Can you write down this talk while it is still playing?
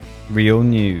Real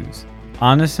news.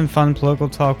 Honest and fun political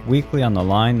talk weekly on the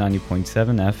line 90.7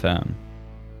 FM.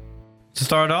 To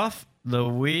start off the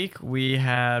week, we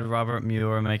had Robert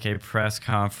Mueller make a press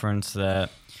conference that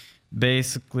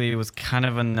basically was kind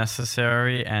of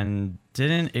unnecessary and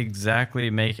didn't exactly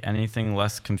make anything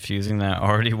less confusing than it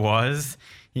already was.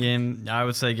 He, I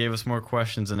would say, gave us more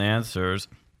questions than answers.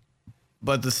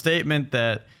 But the statement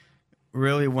that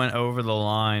really went over the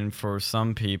line for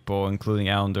some people, including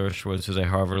Alan Dershowitz, who's a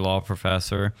Harvard law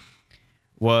professor,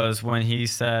 was when he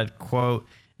said, quote,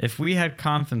 "If we had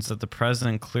confidence that the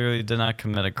president clearly did not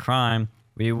commit a crime,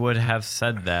 we would have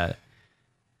said that."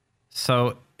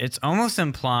 So it's almost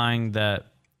implying that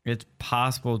it's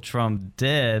possible Trump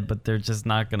did, but they're just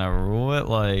not going to rule it.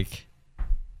 Like,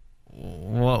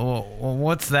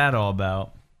 what's that all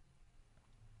about?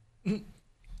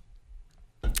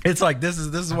 It's like this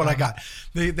is what I got.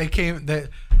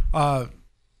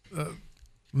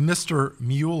 Mr.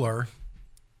 Mueller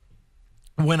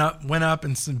went up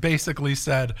and basically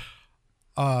said,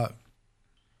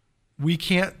 we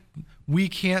can't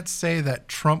say that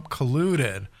Trump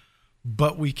colluded,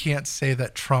 but we can't say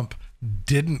that Trump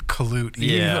didn't collude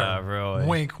either. Yeah, really.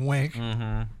 Wink, wink.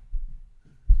 Mm-hmm.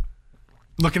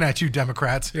 Looking at you,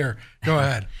 Democrats. Here, go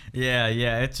ahead. Yeah.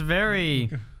 It's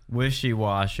very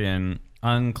wishy-washy and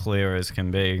unclear as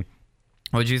can be.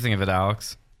 What do you think of it,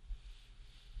 Alex?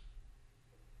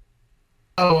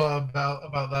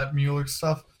 About that Mueller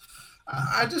stuff.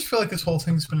 I just feel like this whole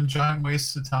thing's been a giant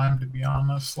waste of time, to be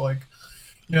honest. Like,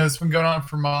 it's been going on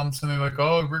for months, and they're like,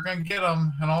 "Oh, we're gonna get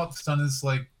him," and all it's done is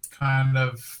like kind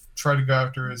of try to go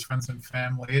after his friends and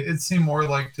family. It seemed more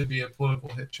like to be a political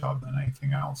hit job than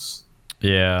anything else.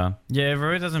 Yeah, it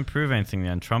really doesn't prove anything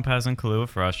then. Trump hasn't colluded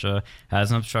with Russia,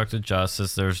 hasn't obstructed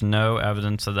justice. There's no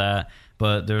evidence of that,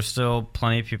 but there's still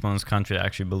plenty of people in this country that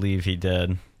actually believe he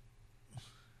did.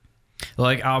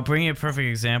 Like, I'll bring you a perfect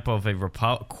example of a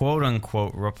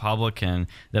quote-unquote Republican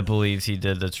that believes he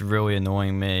did that's really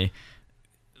annoying me.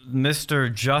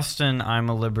 Mr. Justin, I'm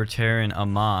a Libertarian,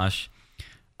 Amash,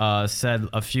 said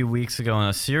a few weeks ago in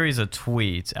a series of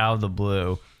tweets out of the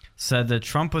blue, said that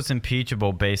Trump was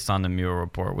impeachable based on the Mueller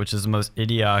report, which is the most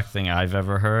idiotic thing I've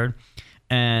ever heard.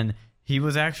 And he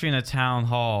was actually in a town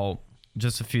hall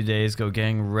just a few days ago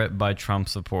getting ripped by Trump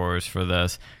supporters for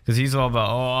this, because he's all about,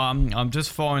 I'm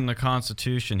just following the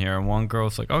Constitution here. And one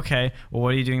girl's like, okay, well,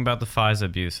 what are you doing about the FISA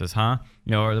abuses, huh?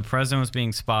 Or the president was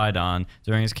being spied on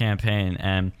during his campaign,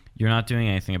 and you're not doing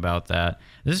anything about that.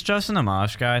 This Justin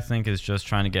Amash guy, I think, is just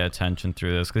trying to get attention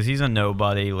through this, because he's a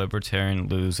nobody, libertarian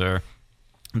loser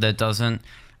that doesn't,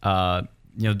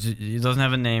 he doesn't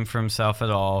have a name for himself at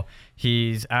all.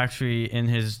 He's actually in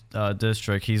his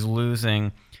district. He's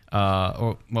losing,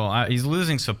 he's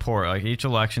losing support. Like, each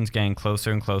election's getting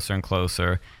closer and closer and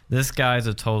closer. This guy's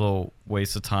a total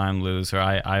waste of time loser.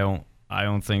 I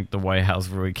don't think the White House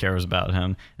really cares about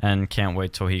him, and can't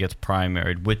wait till he gets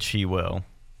primaried, which he will.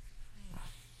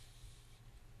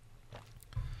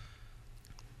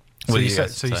 So you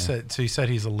said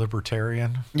he's a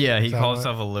libertarian? Yeah, he calls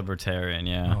himself a libertarian,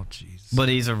 yeah. Oh, jeez. But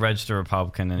he's a registered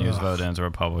Republican, and he was voted as a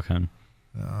Republican.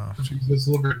 Jesus,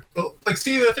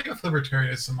 see, the thing with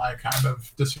libertarianism I kind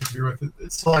of disagree with.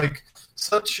 It's like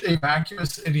such a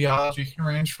vacuous ideology can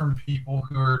range from people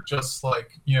who are just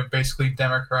like, basically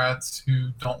Democrats who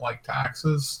don't like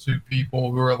taxes to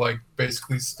people who are like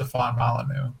basically Stefan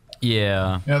Molyneux.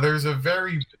 Yeah. There's a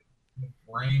very big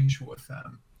range with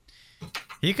them.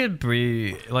 He could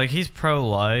be, like, he's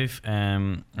pro-life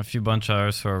and a few bunch of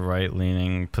others who are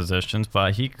right-leaning positions,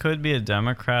 but he could be a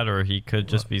Democrat, or he could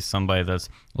just be somebody that's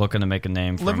looking to make a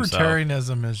name for himself.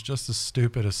 Libertarianism is just as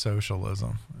stupid as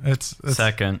socialism. It's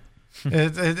second.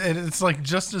 It's like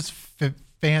just as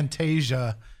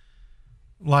Fantasia.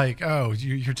 Like, oh,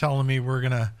 you're telling me we're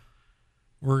gonna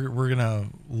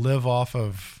live off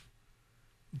of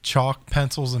chalk,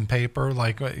 pencils, and paper?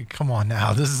 Like, come on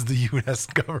now, this is the U.S.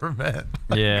 government.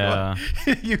 Like, yeah.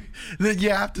 you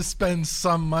have to spend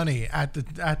some money at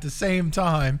the same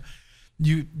time.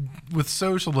 With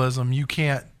socialism, you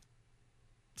can't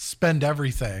spend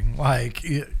everything. Like,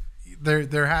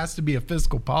 there has to be a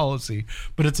fiscal policy,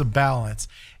 but it's a balance.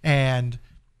 And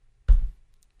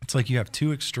it's like you have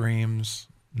two extremes.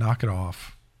 Knock it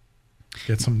off.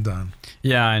 Get some done.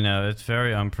 Yeah, I know. It's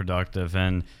very unproductive.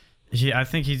 And I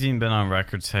think he's even been on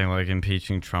record saying, like,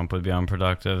 impeaching Trump would be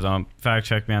unproductive. Fact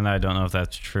check me on that. I don't know if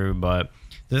that's true, but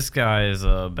this guy is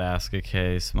a basket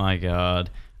case. My God.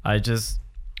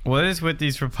 What is with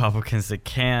these Republicans that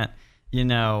can't,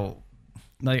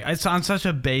 like, it's on such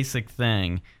a basic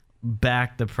thing,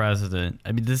 back the president?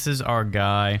 I mean, this is our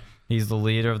guy. He's the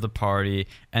leader of the party.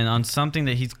 And on something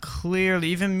that he's clearly,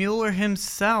 even Mueller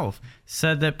himself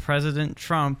said that President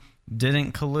Trump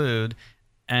didn't collude,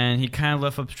 and he kind of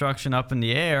left obstruction up in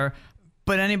the air.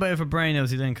 But anybody with a brain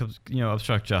knows he didn't,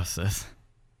 obstruct justice.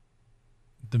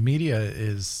 The media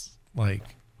is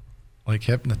like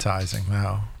hypnotizing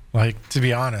now. Like, to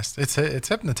be honest, it's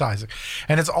hypnotizing,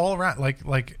 and it's all around.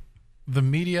 Like the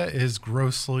media is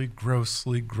grossly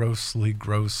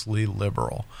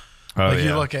liberal.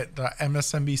 You look at the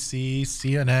MSNBC,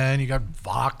 CNN, you got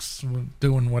Vox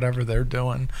doing whatever they're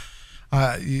doing.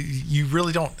 You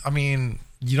really don't. I mean,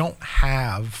 you don't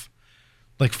have,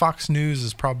 like, Fox News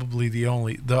is probably the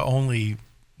only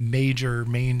major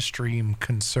mainstream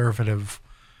conservative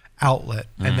outlet,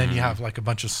 and then you have like a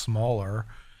bunch of smaller,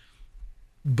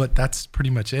 but that's pretty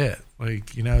much it.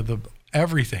 Like,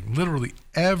 everything, literally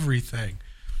everything,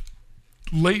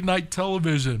 late night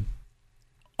television,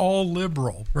 all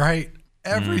liberal, right?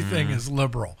 Everything is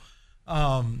liberal.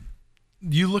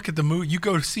 You look at the movie, you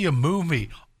go see a movie,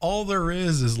 all there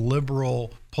is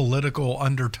liberal political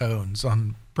undertones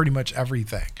on pretty much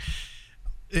everything.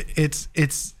 It's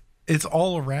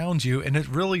all around you, and it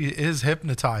really is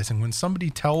hypnotizing when somebody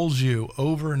tells you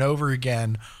over and over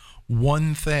again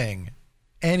one thing,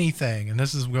 anything, and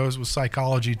this goes with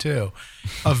psychology too.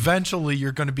 Eventually,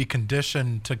 you're going to be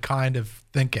conditioned to kind of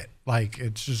think it. Like,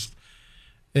 it's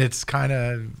kind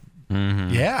of,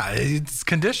 it's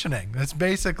conditioning. That's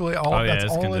basically all.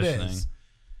 That's all it is.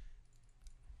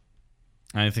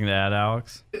 Anything to add,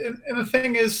 Alex? And the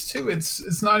thing is, too,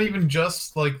 it's not even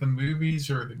just like the movies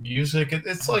or the music.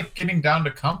 It's like getting down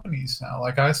to companies now.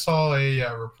 Like, I saw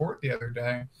a report the other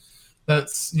day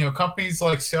that's, companies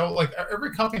like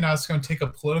every company now is going to take a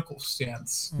political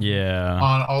stance. Yeah.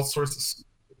 On all sorts of stuff.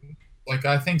 Like,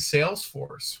 I think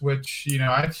Salesforce, which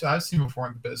I've seen before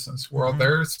in the business world,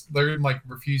 they're like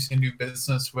refusing to do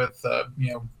business with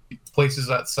places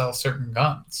that sell certain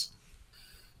guns.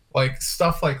 Like,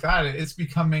 stuff like that, it's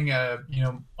becoming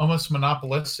almost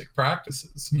monopolistic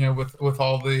practices, with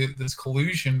all this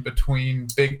collusion between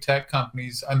big tech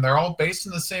companies, and they're all based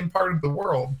in the same part of the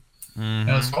world.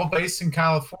 It's all based in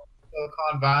California,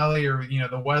 Silicon Valley, or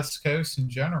the West Coast in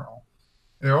general.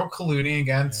 They're all colluding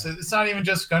against. It's not even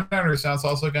just gun owners now; it's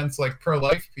also against like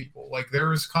pro-life people. Like,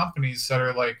 there's companies that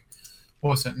are like,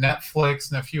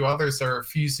 Netflix and a few others that are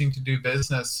refusing to do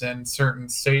business in certain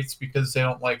states because they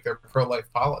don't like their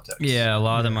pro-life politics. Yeah, a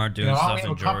lot of them are doing stuff in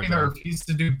Georgia. A company that refused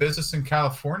to do business in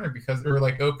California because they were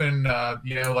like open,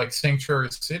 like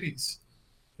sanctuary cities.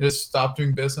 They just stopped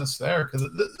doing business there because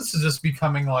this is just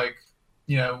becoming like,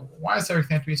 why does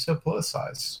everything have to be so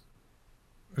politicized?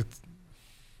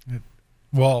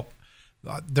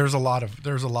 There's a lot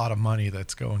of money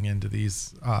that's going into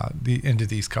these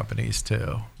companies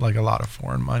too, like a lot of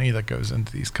foreign money that goes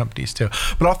into these companies too.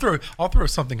 But I'll throw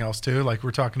something else too. Like, we're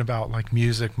talking about like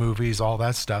music, movies, all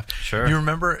that stuff. Sure. You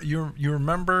remember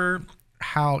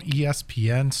how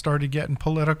ESPN started getting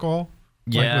political?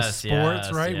 Like with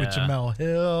sports, right? With Jamel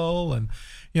Hill and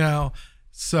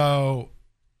So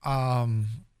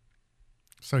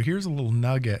here's a little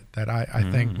nugget that I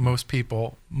think most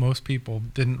people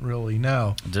didn't really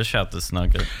know. Dish out this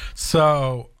nugget.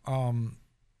 So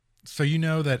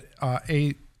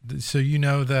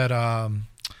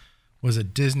was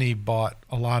it Disney bought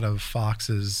a lot of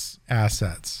Fox's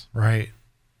assets, right?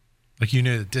 Like,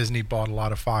 that Disney bought a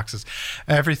lot of Fox's,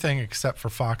 everything except for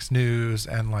Fox News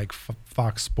and like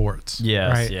Fox Sports.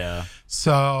 Yes, right? yeah.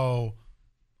 So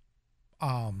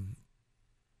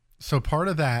part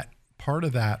of that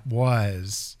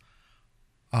was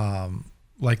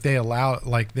like they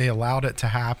allowed it to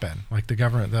happen, like the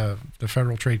government, the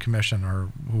Federal Trade Commission or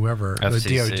whoever, FCC.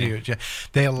 the DOJ,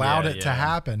 they allowed it to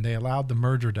happen. They allowed the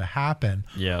merger to happen.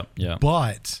 Yeah.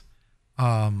 But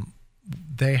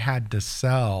they had to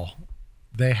sell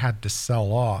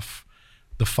off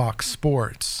the Fox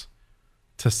Sports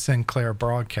to Sinclair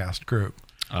Broadcast Group.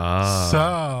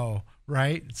 So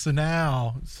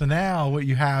now what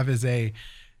you have is a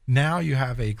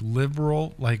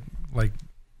liberal, like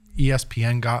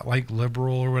ESPN got like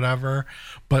liberal or whatever,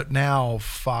 but now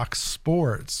Fox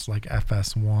Sports, like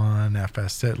FS1,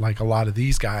 FS6, like a lot of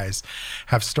these guys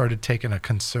have started taking a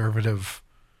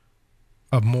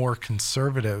more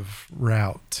conservative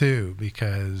route too,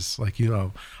 because like,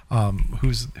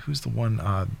 who's the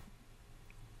one,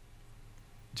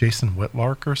 Jason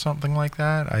Whitlark or something like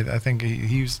that. I think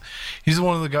he's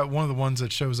one of the ones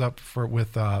that shows up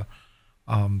with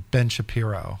Ben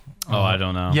Shapiro. I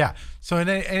don't know. Yeah. So in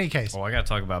any case. I got to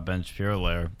talk about Ben Shapiro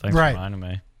later. Thanks for reminding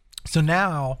me. So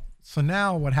now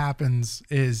what happens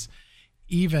is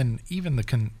even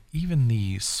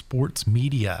the sports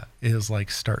media is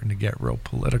like starting to get real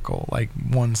political, like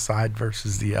one side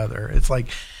versus the other. It's like,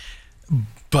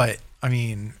 but I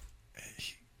mean,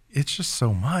 it's just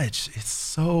so much. It's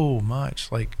so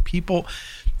much. Like people,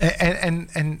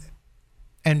 and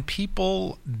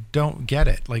people don't get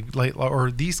it. Like,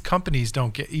 or these companies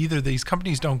don't get, either these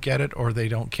companies don't get it or they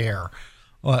don't care.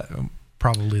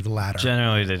 Probably the latter.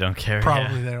 Generally, they don't care.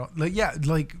 Probably they don't. Like, yeah,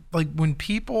 like when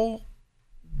people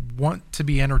want to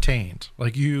be entertained,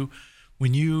 like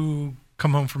when you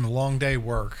come home from a long day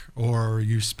work, or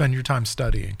you spend your time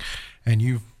studying, and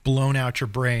you've blown out your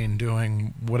brain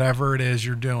doing whatever it is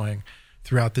you're doing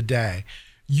throughout the day,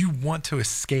 you want to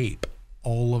escape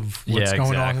all of what's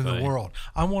going on in the world.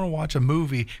 I want to watch a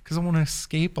movie because I want to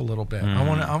escape a little bit. I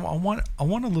want a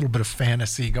little bit of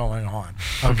fantasy going on.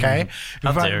 Okay,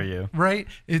 how dare you? Right?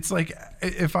 It's like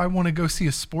if I want to go see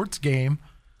a sports game,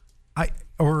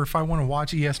 or if I want to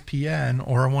watch ESPN,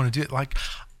 or I want to do it, like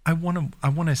I want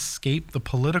to escape the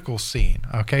political scene.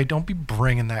 Okay, don't be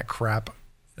bringing that crap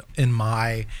in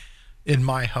my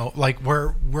home, like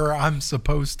where I'm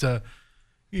supposed to,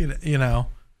 you know.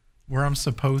 Where I'm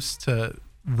supposed to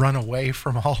run away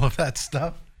from all of that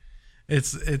stuff.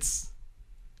 It's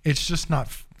just not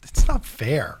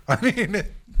fair. I mean,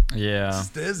 it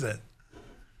just isn't.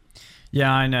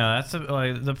 Yeah, I know. That's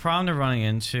like the problem they're running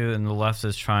into, and the left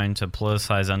is trying to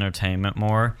politicize entertainment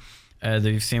more. That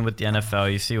you've seen with the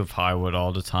NFL, you see with Hollywood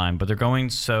all the time, but they're going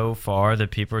so far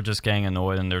that people are just getting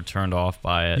annoyed and they're turned off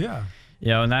by it. Yeah. You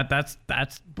know, and that's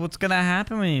what's going to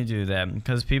happen when you do that,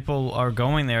 because people are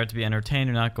going there to be entertained.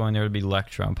 They're not going there to be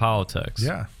lectured on politics.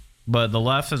 Yeah. But the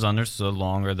left has understood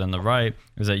longer than the right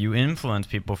is that you influence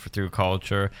people through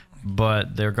culture,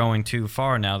 but they're going too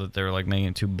far now that they're like making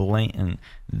it too blatant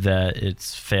that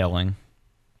it's failing.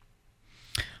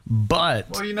 But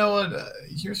well, you know what?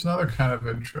 Here's another kind of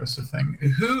interesting thing.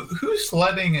 Who's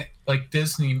letting like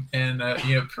Disney and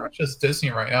pretty much just Disney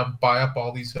right now buy up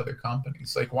all these other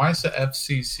companies? Like, why is the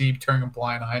FCC turning a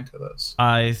blind eye to this?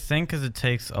 I think because it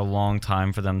takes a long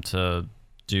time for them to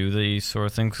do these sort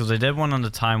of things. Because they did one on the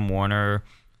Time Warner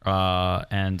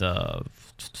and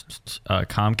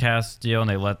Comcast deal, and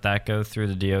they let that go through.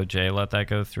 The DOJ let that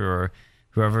go through, or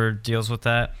whoever deals with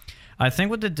that. I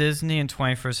think with the Disney and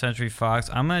 21st Century Fox,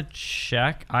 I'm going to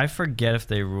check. I forget if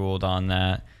they ruled on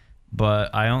that,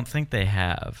 but I don't think they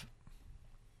have.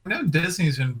 I know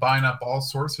Disney's been buying up all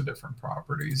sorts of different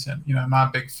properties, and I'm not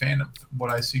a big fan of what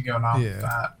I see going on with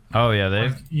that. Oh, yeah,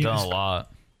 they've done a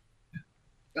lot.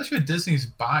 Especially with Disney's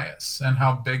bias and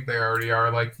how big they already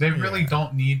are. Like, they really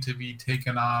don't need to be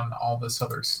taking on all this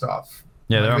other stuff.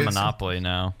 Yeah, they're a monopoly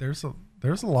now. There's a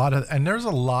lot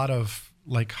of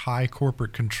like high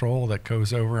corporate control that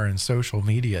goes over in social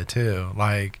media too.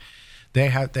 Like they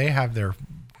have their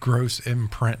gross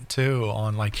imprint too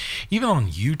on, like, even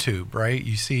on YouTube, right?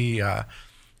 You see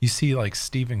like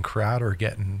Steven Crowder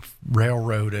getting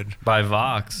railroaded by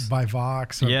Vox.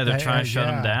 Yeah, they're trying to shut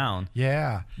him down.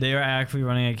 Yeah, they are actually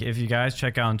running. If you guys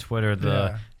check out on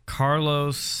Twitter,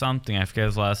 Carlos something, I forget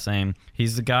his last name.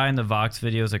 He's the guy in the Vox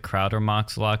videos that Crowder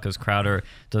mocks a lot, because Crowder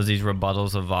does these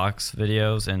rebuttals of Vox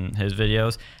videos in his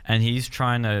videos, and he's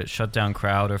trying to shut down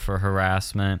Crowder for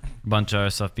harassment, a bunch of other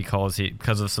stuff because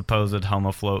of supposed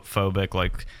homophobic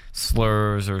like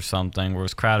slurs or something,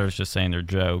 whereas Crowder's just saying they're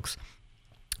jokes.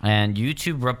 And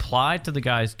YouTube replied to the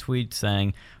guy's tweet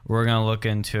saying, "We're gonna look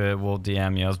into it. We'll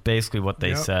DM you." That's basically what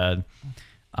they said.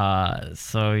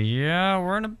 So yeah,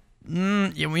 we're in a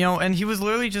and he was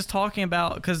literally just talking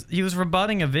about, because he was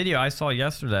rebutting a video I saw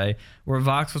yesterday where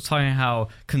Vox was talking how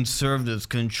conservatives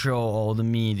control all the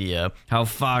media, how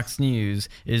Fox News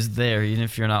is there even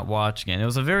if you're not watching it. It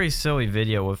was a very silly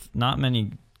video with not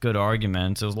many good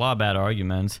arguments. It was a lot of bad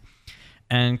arguments.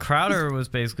 And Crowder was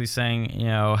basically saying,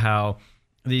 how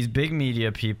these big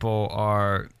media people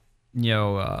are,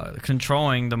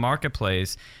 controlling the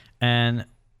marketplace. And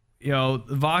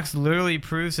Vox literally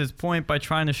proves his point by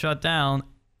trying to shut down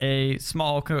a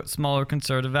smaller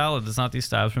conservative outlet that's not the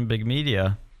establishment big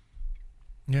media.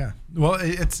 Yeah. Well,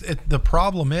 the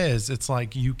problem is, it's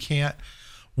like you can't,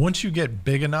 once you get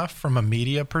big enough from a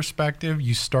media perspective,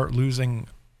 you start losing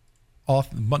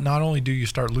but not only do you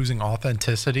start losing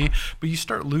authenticity, but you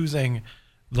start losing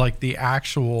like the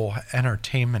actual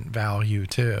entertainment value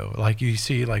too. Like you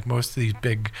see, like most of these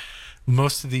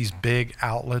big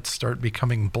outlets start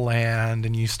becoming bland,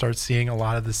 and you start seeing a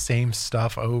lot of the same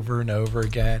stuff over and over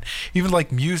again. Even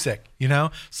like music,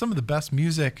 some of the best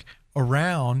music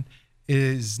around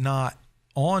is not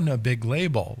on a big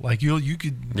label. Like you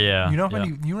could, Yeah, you know how yeah.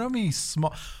 many, you know how many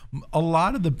small,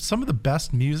 some of the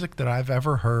best music that I've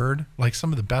ever heard, like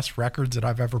some of the best records that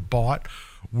I've ever bought,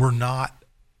 were not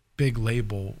big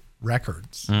label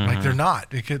records. Like they're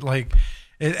not. It could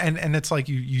and it's like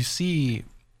you see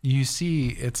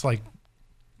it's like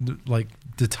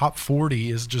the top 40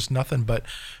 is just nothing but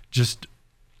just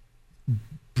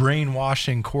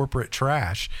brainwashing corporate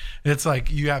trash. It's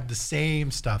like you have the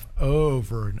same stuff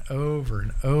over and over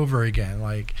and over again.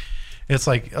 Like it's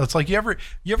like you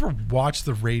ever watch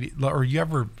the radio, or you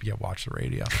ever watch the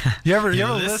radio? You ever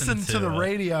listen to the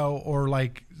radio or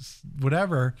like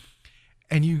whatever,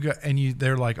 and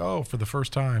they're like, oh, for the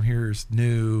first time, here's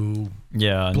new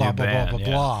Yeah, blah new blah band, blah blah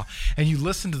yeah. blah, and you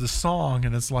listen to the song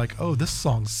and it's like, oh, this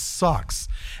song sucks,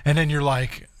 and then you're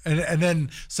like, and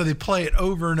then so they play it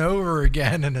over and over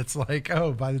again, and it's like,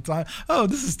 oh, by the time, oh,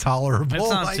 this is tolerable. It's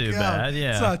not Like, too bad,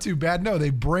 yeah. It's not too bad. No, they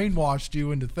brainwashed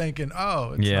you into thinking,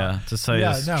 oh, it's Yeah, not, to say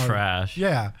it's trash.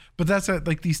 Yeah, but that's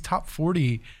like these top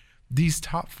 40.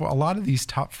 A lot of these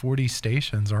top 40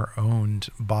 stations are owned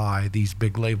by these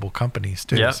big label companies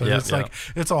too. Yep, so yep, it's yep. like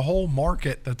it's a whole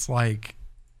market that's like,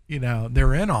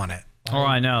 they're in on it. Oh,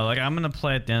 I know. Like, I'm gonna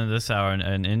play at the end of this hour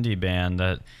an indie band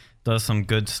that does some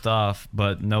good stuff,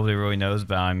 but nobody really knows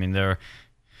about. I mean,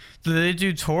 they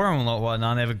do touring and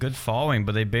whatnot. They have a good following,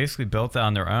 but they basically built that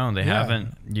on their own. They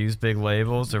haven't used big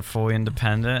labels. They're fully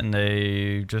independent, and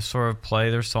they just sort of play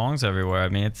their songs everywhere. I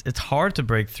mean, it's hard to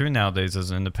break through nowadays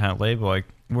as an independent label. Like,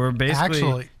 we're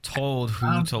basically told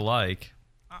who to like.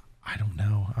 I don't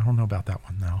know. I don't know about that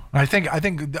one though. I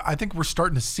think we're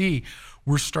starting to see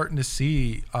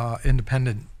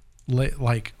independent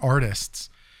like artists,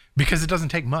 because it doesn't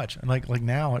take much. And like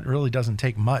now it really doesn't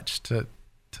take much to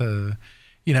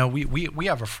we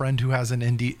have a friend who has an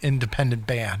independent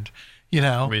band. We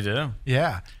do.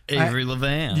 Yeah. Avery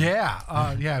Levan.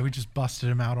 Yeah. We just busted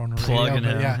him out on the radio. Plugging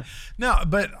But him. yeah. No,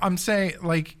 but I'm saying,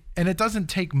 like, and it doesn't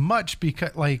take much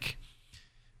because, like,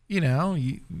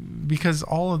 because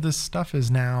all of this stuff is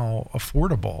now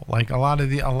affordable. Like a lot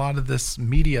of this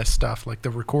media stuff, like the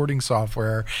recording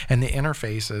software and the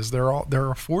interfaces, they're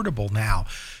affordable now.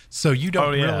 So you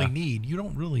don't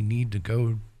really need to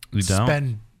go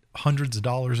spend hundreds of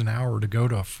dollars an hour to go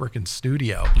to a freaking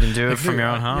studio. You can do it from your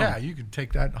own home. Yeah, you can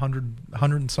take that hundred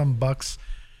and some bucks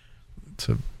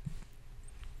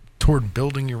toward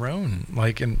building your own.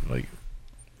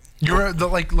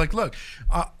 Look,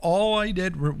 all I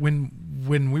did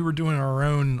when we were doing our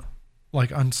own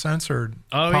like uncensored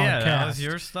Oh podcast, yeah, that was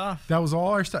your stuff. that was all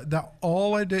our stuff. That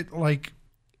all I did, like,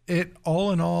 it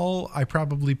all in all, I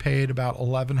probably paid about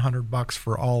 $1,100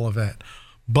 for all of it.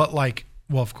 But like,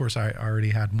 well, of course, I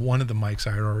already had one of the mics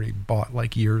I had already bought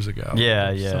like years ago.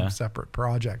 Yeah, for some separate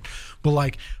project. But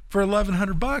like for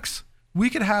 $1,100, we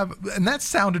could have, and that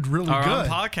sounded really Our good. own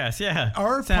podcast, yeah.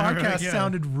 Our Sounded podcast really good.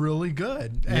 sounded really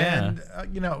good, Yeah.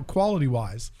 and quality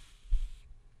wise.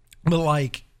 But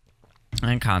like,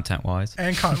 And content wise.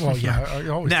 well, yeah, it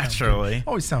always Naturally. sounds good.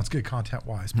 Always sounds good content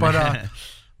wise, but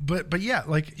but yeah,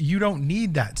 like you don't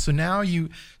need that. So now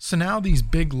these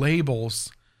big labels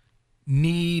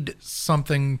need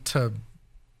something to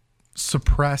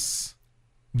suppress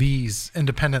these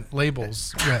independent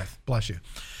labels with. Bless you.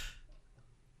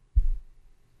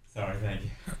 Sorry, thank you.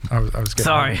 I was getting,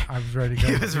 Sorry. I was ready to go.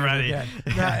 He was ready.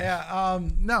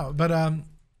 No,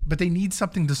 but they need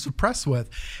something to suppress with,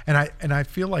 and I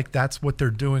feel like that's what they're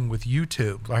doing with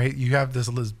YouTube. Right? You have this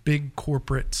big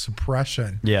corporate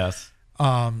suppression. Yes.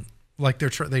 Like they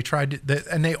tried to,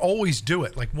 and they always do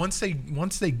it. Like once they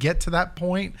get to that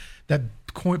point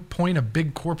of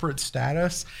big corporate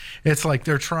status, it's like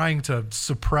they're trying to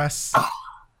suppress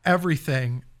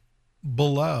everything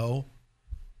below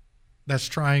that's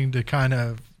trying to kind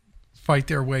of fight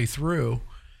their way through.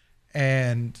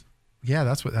 And yeah,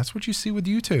 that's what you see with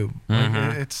YouTube.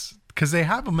 Like, it's because they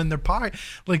have them in their pocket.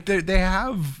 Like they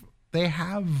have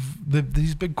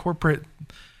these big corporate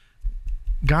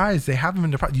guys. They have them in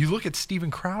their pocket. You look at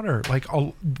Steven Crowder. Like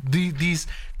these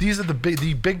are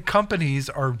the big companies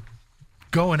are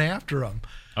going after them.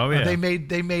 Oh yeah. They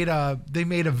made a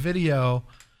video.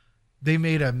 They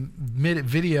made a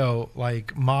video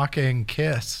like mocking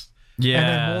Kiss. Yeah, and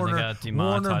then they got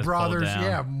demonetized, pulled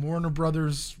down. Warner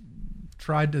Brothers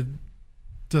tried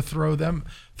to throw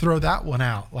that one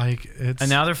out. Like it's, And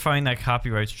now they're fighting that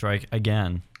copyright strike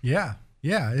again. yeah.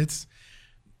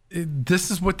 This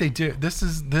is what they do. This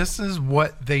is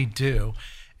what they do,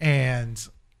 and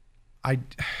I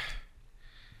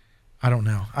don't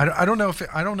know. I don't know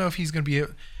if he's gonna be.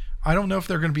 I don't know if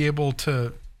they're gonna be able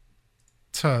to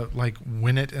like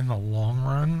win it in the long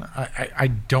run. I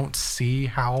don't see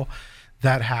how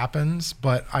that happens,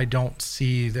 but I don't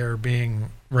see there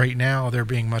being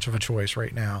much of a choice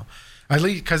right now. At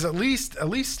least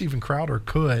Steven Crowder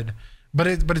could, but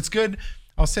it's good.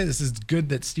 I'll say this is good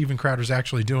that Steven Crowder's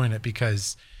actually doing it,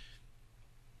 because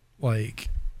like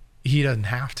he doesn't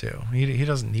have to. He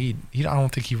doesn't need. I don't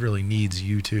think he really needs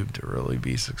YouTube to really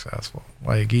be successful.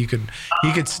 Like he could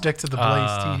stick to the Blaze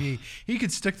TV. He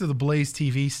could stick to the Blaze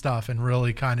TV stuff and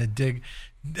really kind of dig.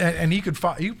 And he could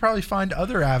probably find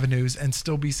other avenues and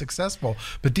still be successful.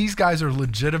 But these guys are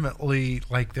legitimately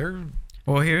like they're.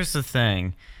 Well, here's the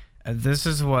thing. This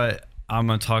is what I'm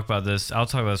gonna talk about. I'll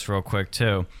talk about this real quick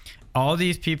too. All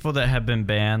these people that have been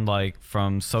banned, like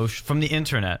from the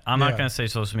internet. I'm not gonna say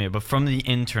social media, but from the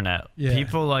internet. Yeah.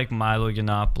 People like Milo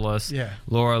Yiannopoulos,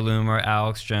 Laura Loomer,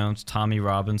 Alex Jones, Tommy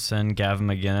Robinson, Gavin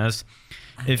McInnes.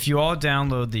 If you all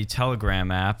download the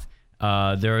Telegram app,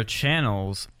 there are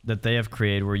channels that they have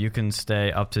created where you can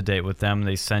stay up to date with them.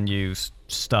 They send you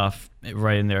stuff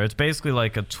right in there. It's basically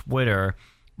like a Twitter,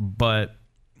 but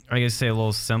I guess say a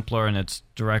little simpler, and it's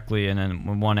directly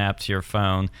in one app to your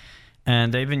phone.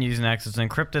 And they've been using that. It's an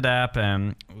encrypted app,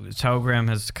 and Telegram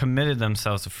has committed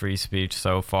themselves to free speech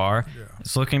so far. Yeah.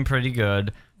 It's looking pretty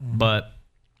good. Mm-hmm. But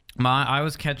I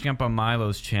was catching up on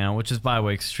Milo's channel, which is, by the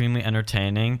way, extremely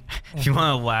entertaining. Mm-hmm. If you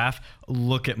want to laugh,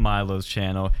 look at Milo's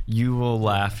channel. You will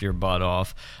laugh your butt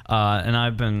off. And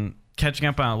I've been catching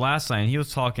up on it last night, and he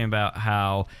was talking about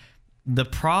how the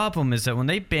problem is that when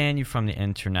they ban you from the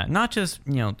internet, not just,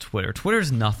 Twitter.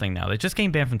 Twitter's nothing now. They just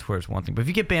getting banned from Twitter is one thing. But if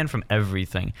you get banned from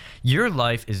everything, your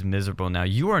life is miserable now.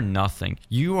 You are nothing.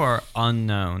 You are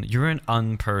unknown. You're an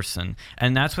unperson.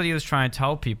 And that's what he was trying to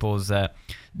tell people, is that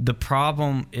the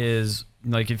problem is,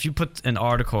 like, if you put an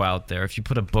article out there, if you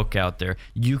put a book out there,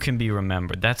 you can be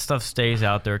remembered. That stuff stays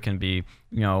out there, can be,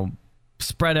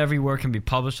 spread everywhere, can be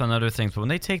published on other things. But when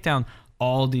they take down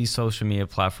all these social media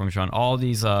platforms you're on, all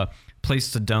these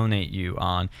place to donate you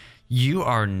on, you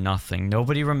are nothing.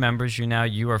 Nobody remembers you now.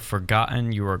 You are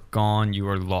forgotten. You are gone. You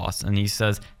are lost. And he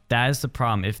says that is the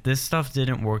problem. If this stuff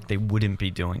didn't work, they wouldn't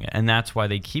be doing it. And that's why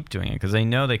they keep doing it, because they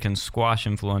know they can squash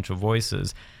influential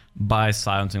voices by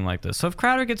silencing like this. So if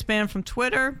Crowder gets banned from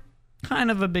Twitter,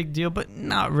 kind of a big deal, but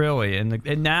not really. And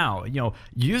now,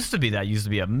 used to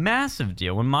be a massive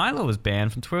deal. When Milo was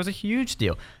banned from Twitter, it was a huge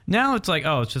deal. Now it's like,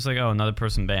 another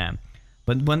person banned.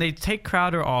 But when they take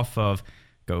Crowder off of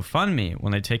GoFundMe,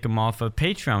 when they take him off of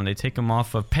Patreon, when they take him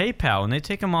off of PayPal, when they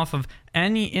take him off of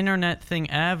any internet thing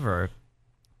ever,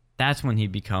 that's when he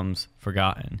becomes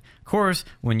forgotten. Of course,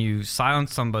 when you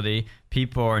silence somebody,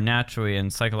 people are naturally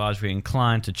and psychologically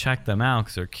inclined to check them out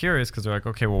because they're curious, because they're like,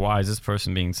 okay, well, why is this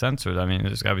person being censored? I mean,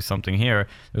 there's got to be something here.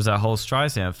 There's that whole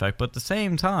Streisand effect. But at the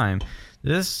same time,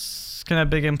 this can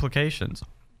have big implications.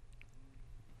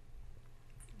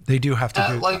 They do have to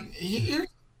do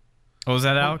what was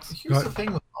that, Alex? Here's the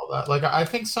thing with all that. Like, I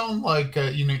think someone like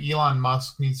Elon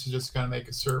Musk needs to just kind of make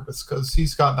a service, because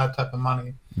he's got that type of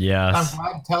money. Yes. I'm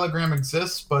glad Telegram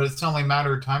exists, but it's only a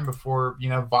matter of time before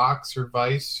Vox or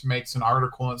Vice makes an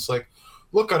article and it's like,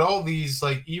 look at all these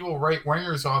like evil right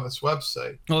wingers on this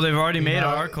website. Well, they've already made an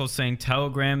article saying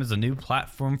Telegram is a new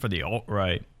platform for the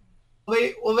alt-right.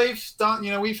 They've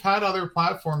done, we've had other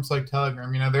platforms like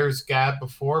Telegram. There's Gab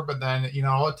before, but then,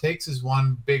 all it takes is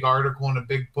one big article and a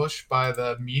big push by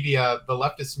the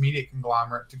leftist media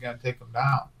conglomerate to take them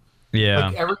down. Yeah.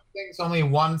 Like, everything's only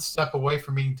one step away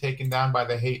from being taken down by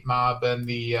the hate mob and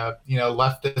the,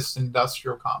 leftist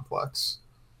industrial complex.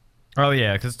 Oh,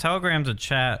 yeah, because Telegram's a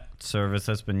chat service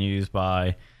that's been used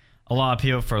by a lot of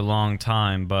people for a long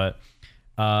time, but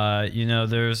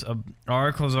there's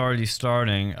articles already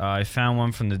starting. I found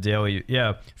one from the Daily,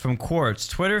 from Quartz.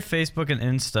 Twitter, Facebook, and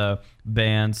Insta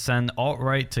bans send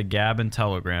alt-right to Gab and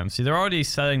Telegram. See, they're already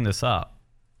setting this up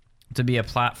to be a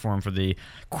platform for the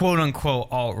quote-unquote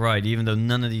alt-right, even though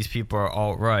none of these people are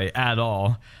alt-right at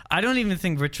all. I don't even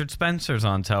think Richard Spencer's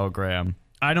on Telegram.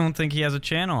 I don't think he has a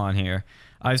channel on here.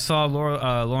 I saw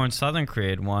Lauren Southern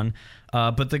create one.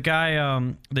 But the guy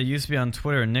that used to be on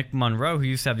Twitter, Nick Monroe, who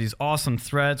used to have these awesome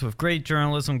threads with great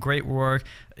journalism, great work.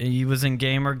 He was in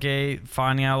Gamergate,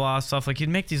 finding out a lot of stuff. Like, he'd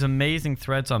make these amazing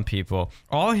threads on people.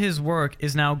 All his work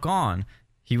is now gone.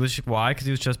 Why? Because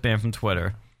he was just banned from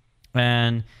Twitter.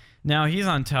 And now he's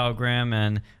on Telegram,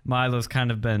 and Milo's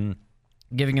kind of been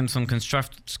giving him some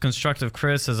constructive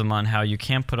criticism on how you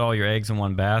can't put all your eggs in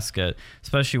one basket,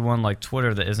 especially one like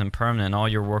Twitter that isn't permanent. All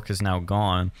your work is now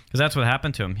gone. Because that's what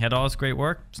happened to him. He had all his great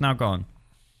work. It's now gone.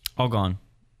 All gone.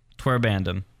 Twitter banned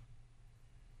him.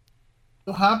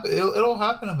 It'll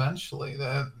happen eventually.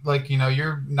 That,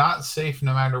 you're not safe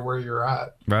no matter where you're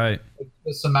at. Right.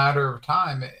 It's a matter of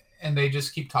time, and they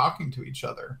just keep talking to each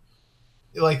other.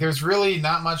 like there's really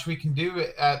not much we can do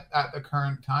at the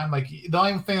current time. Like the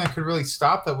only thing that could really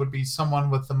stop that would be someone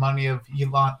with the money of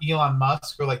Elon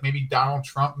Musk, or like maybe Donald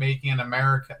Trump making an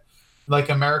America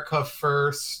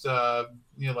first,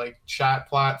 like chat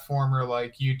platform, or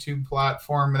like YouTube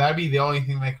platform. That'd be the only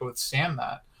thing that could withstand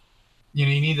that. You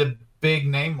need a big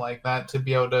name like that to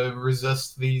be able to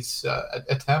resist these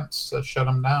attempts to shut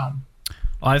them down.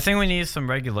 Well, I think we need some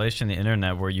regulation on the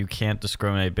internet where you can't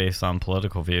discriminate based on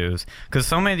political views, because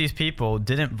so many of these people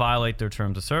didn't violate their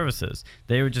terms of services.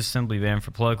 They were just simply banned for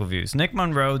political views. Nick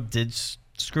Monroe did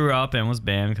screw up and was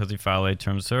banned because he violated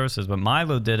terms of services, but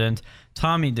Milo didn't.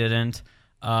 Tommy didn't.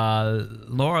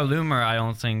 Laura Loomer, I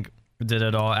don't think, did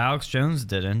at all. Alex Jones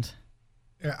didn't.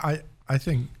 Yeah, I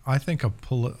think a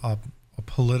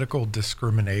political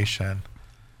discrimination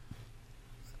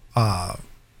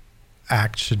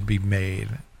act should be made.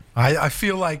 I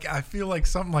feel like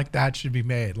something like that should be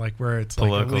made, like where it's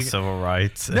political like civil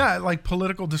rights. Yeah, like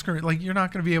political discrimination. Like you're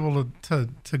not going to be able to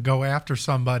go after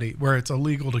somebody where it's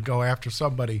illegal to go after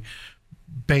somebody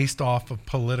based off of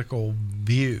political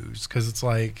views, because it's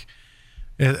like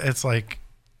you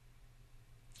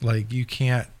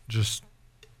can't just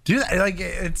do that. Like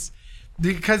it's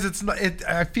because it's not.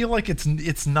 I feel like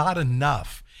it's not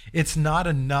enough. It's not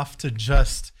enough to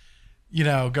just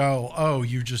go, oh,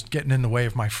 you're just getting in the way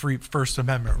of my free First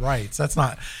Amendment rights. That's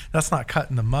not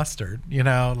cutting the mustard,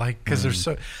 like,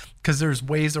 because there's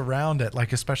ways around it,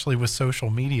 like, especially with social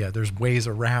media, there's ways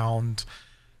around,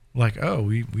 like, oh,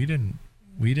 we didn't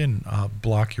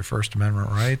block your First Amendment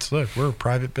rights. Look, we're a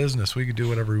private business. We can do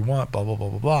whatever we want, blah, blah, blah,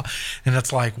 blah, blah. And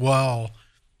it's like, well,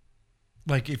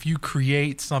 like if you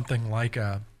create something like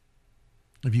a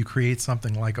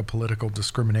political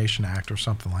discrimination act or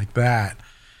something like that,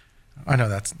 I know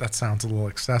that sounds a little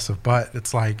excessive, but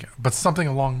it's like, but something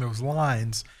along those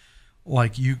lines,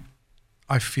 like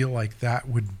I feel like that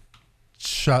would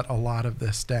shut a lot of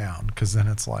this down, because then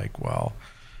it's like, well,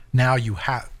 now you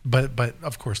have, but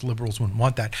of course liberals wouldn't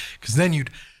want that, because then you'd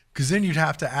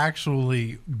have to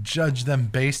actually judge them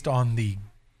based on the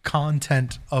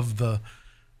content of the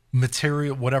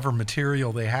material, whatever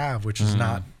material they have, which is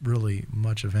not really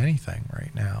much of anything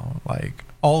right now. Like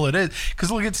all it is, because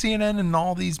look at CNN and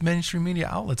all these mainstream media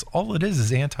outlets, all it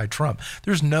is anti-Trump.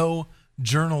 There's no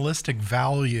journalistic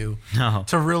value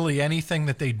to really anything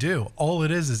that they do. All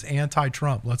it is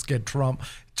anti-Trump. Let's get Trump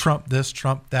this,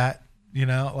 Trump that,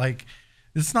 like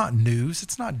it's not news.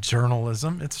 It's not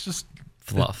journalism. It's just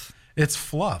fluff. It's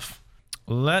fluff.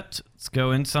 Let's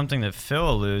go into something that Phil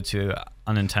alluded to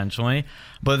unintentionally,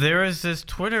 but there is this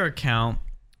Twitter account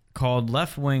called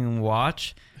Left Wing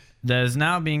Watch that is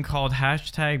now being called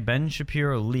hashtag Ben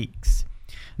Shapiro Leaks.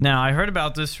 Now, I heard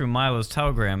about this through Milo's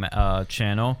Telegram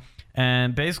channel,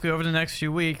 and basically over the next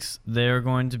few weeks, they're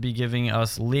going to be giving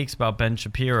us leaks about Ben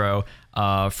Shapiro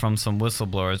from some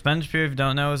whistleblowers. Ben Shapiro, if you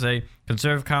don't know, is a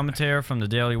conservative commentator from the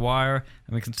Daily Wire.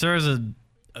 I mean, conservatives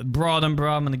a broad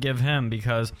umbrella I'm going to give him,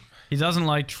 because he doesn't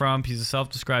like Trump. He's a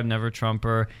self-described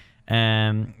never-Trumper,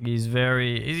 and he's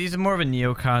more of a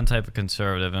neocon type of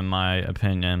conservative, in my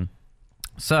opinion.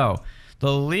 So,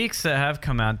 the leaks that have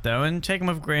come out, though, and take them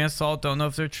with a grain of salt, don't know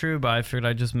if they're true, but I figured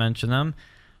I'd just mention them.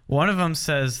 One of them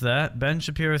says that Ben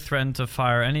Shapiro threatened to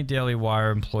fire any Daily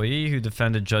Wire employee who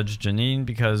defended Judge Jeanine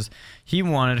because he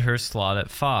wanted her slot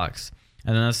at Fox.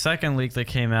 And then a second leak that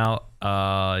came out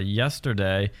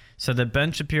yesterday said that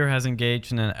Ben Shapiro has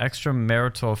engaged in an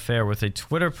extramarital affair with a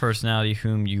Twitter personality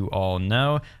whom you all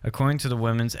know, according to the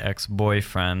woman's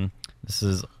ex-boyfriend. This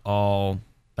is all...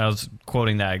 I was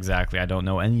quoting that exactly. I don't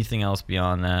know anything else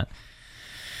beyond that.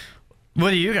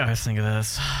 What do you guys think of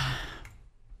this?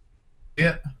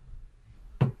 Yeah.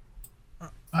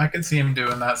 I can see him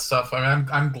doing that stuff. I mean,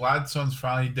 I'm glad someone's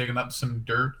finally digging up some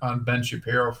dirt on Ben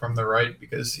Shapiro from the right,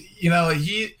 because he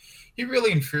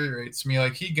really infuriates me.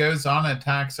 Like, he goes on and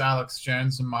attacks Alex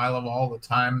Jones and Milo all the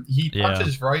time. He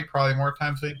punches right probably more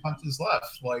times than he punches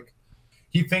left. Like,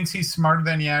 he thinks he's smarter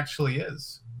than he actually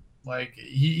is. Like,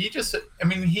 he just, I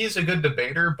mean, he's a good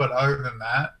debater, but other than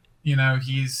that,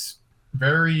 he's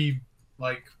very,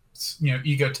 like,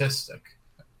 egotistic.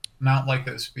 Not like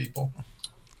those people.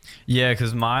 Yeah,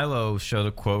 because Milo showed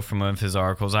a quote from one of his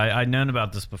articles. I'd known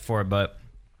about this before, but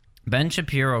Ben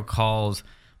Shapiro calls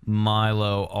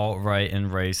Milo alt-right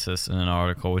and racist in an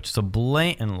article, which is a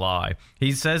blatant lie.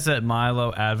 He says that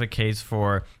Milo advocates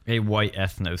for a white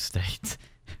ethno-state.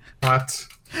 What?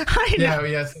 I know.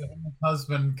 Yeah, so my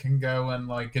husband can go and,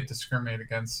 like, get discriminated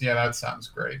against. Yeah, that sounds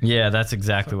great. Yeah, that's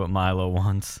exactly what Milo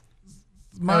wants.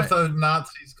 If the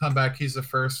Nazis come back, he's the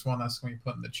first one that's going to be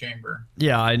put in the chamber.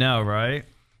 Yeah, I know, right?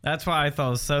 That's why I thought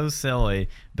it was so silly.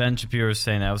 Ben Shapiro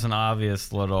saying that was an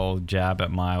obvious little jab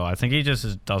at Milo. I think he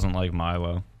just doesn't like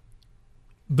Milo.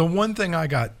 The one thing I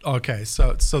got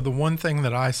so the one thing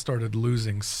that I started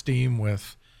losing steam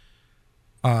with,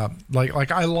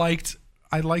 like I liked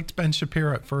Ben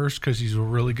Shapiro at first because he's a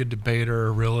really good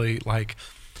debater. Really, like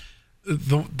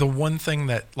the one thing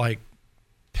that like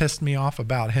pissed me off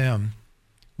about him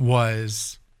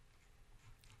was,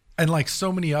 and like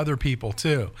so many other people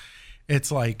too, it's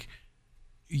like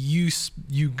you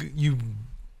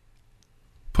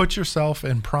put yourself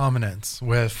in prominence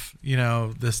with, you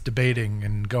know, this debating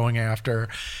and going after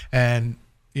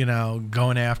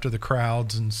the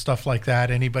crowds and stuff like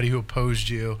that. Anybody who opposed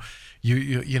you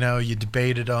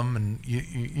debated them, and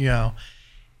you know,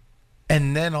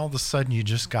 and then all of a sudden you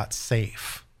just got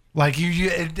safe. Like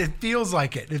it feels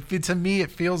like it. To me,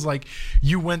 it feels like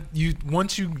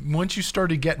once you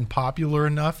started getting popular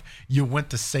enough, you went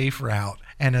the safe route,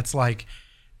 and it's like.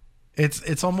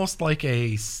 It's almost like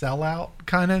a sellout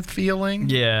kind of feeling.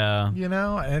 Yeah. You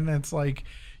know, and it's like,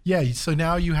 yeah, so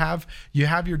now you have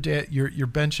your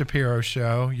Ben Shapiro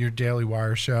show, your Daily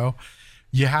Wire show.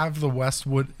 You have the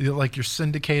Westwood, like you're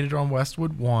syndicated on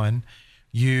Westwood One.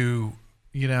 You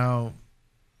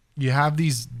have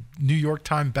these New York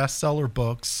Times bestseller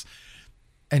books,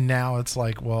 and now it's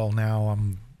like, well, now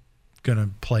I'm gonna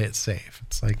play it safe.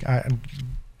 It's like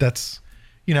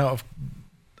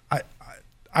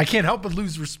I can't help but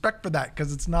lose respect for that,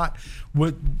 because it's not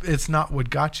what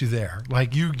got you there.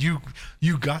 Like you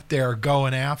got there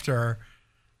going after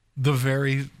the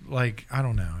very, like, I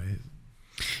don't know.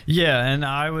 Yeah, and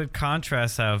I would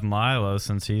contrast that with Milo,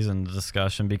 since he's in the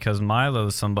discussion, because Milo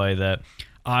is somebody that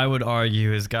I would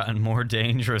argue has gotten more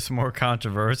dangerous, more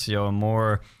controversial, and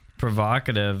more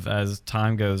provocative as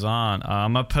time goes on.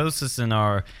 I'm gonna post this in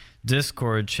our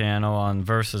Discord channel, on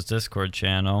Versus Discord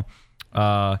channel.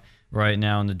 Right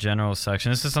now in the general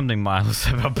section. This is something Milo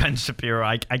said about Ben Shapiro.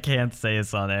 I can't say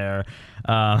this on air,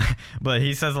 but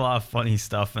he says a lot of funny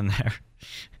stuff in there.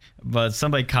 But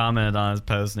somebody commented on his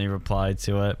post and he replied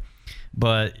to it.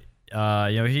 But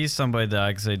he's somebody that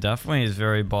I can say definitely is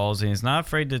very ballsy. He's not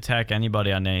afraid to attack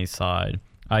anybody on any side.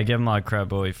 I give him a lot of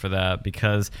credibility for that,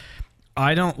 because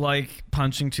I don't like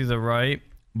punching to the right,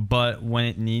 but when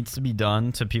it needs to be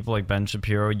done to people like Ben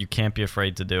Shapiro, you can't be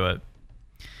afraid to do it.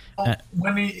 I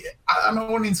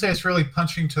wouldn't say it's really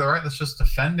punching to the right. That's just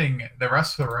defending the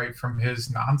rest of the right from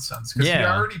his nonsense, because he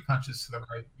already punches to the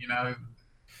right. You know,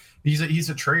 he's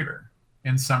a traitor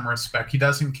in some respect. He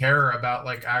doesn't care about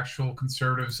like actual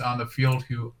conservatives on the field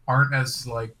who aren't as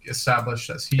like established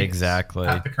as he is at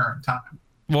the current time.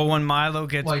 Well, when Milo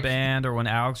gets banned, or when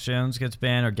Alex Jones gets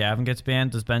banned, or Gavin gets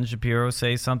banned, does Ben Shapiro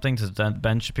say something? Does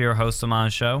Ben Shapiro host them on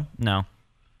a show? No.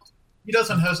 He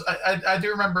doesn't host. I do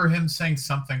remember him saying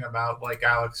something about like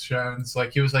Alex Jones.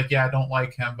 Like he was like, "Yeah, I don't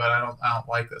like him, but I don't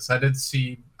like this." I did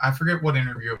see. I forget what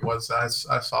interview it was. I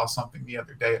saw something the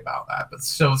other day about that. But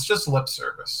still, it's just lip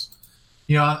service.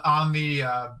 You know, on the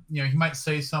he might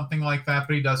say something like that,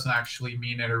 but he doesn't actually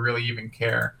mean it or really even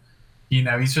care. You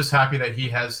know, he's just happy that he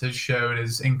has his show and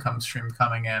his income stream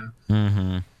coming in.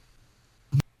 Mm-hmm.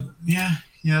 Yeah.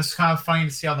 You know, it's kind of funny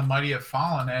to see how the mighty have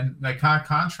fallen, and they kind of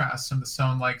contrast him to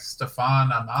someone like Stefan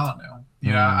Molyneux.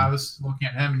 You know, I was looking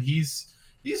at him, and he's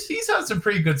had some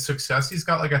pretty good success. He's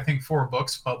got like I think 4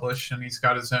 books published, and he's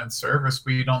got his own service,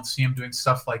 but you don't see him doing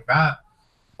stuff like that.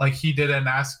 Like he did an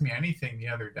Ask Me Anything the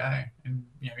other day, and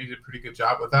you know he did a pretty good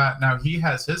job with that. Now he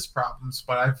has his problems,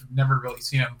 but I've never really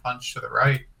seen him punch to the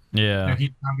right. Yeah, you know, he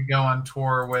tried to go on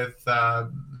tour with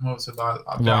what was it,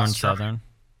 Lauren Southern,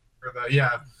 for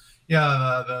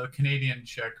the Canadian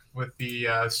chick with the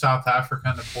South Africa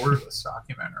and the Borderless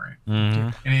documentary.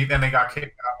 Mm-hmm. And then they got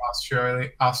kicked out of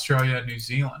Australia and New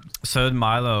Zealand. So did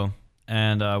Milo.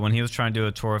 And when he was trying to do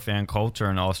a tour of fan culture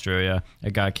in Australia,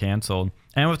 it got canceled.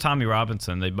 And with Tommy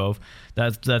Robinson, they both,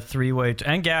 that 3-way,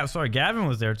 and Gavin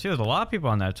was there too. There's a lot of people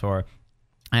on that tour.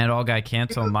 And it all got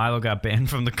canceled. Milo got banned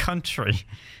from the country.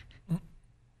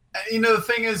 You know, the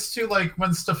thing is too, like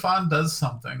when Stefan does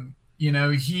something, you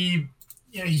know,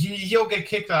 he'll get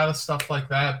kicked out of stuff like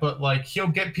that, but like he'll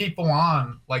get people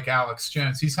on like Alex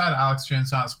Jones. He's had Alex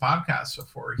Jones on his podcast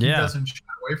before. He doesn't shy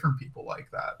away from people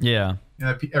like that. Yeah, you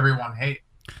know, everyone hates.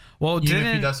 Well, even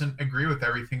if he doesn't agree with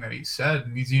everything that he said,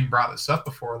 and he's even brought this up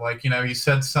before. Like, you know, he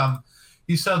said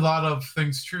a lot of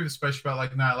things true, especially about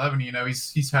like 9/11. You know,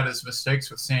 he's had his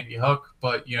mistakes with Sandy Hook,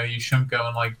 but you know, you shouldn't go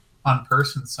and like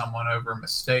unperson someone over a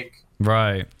mistake.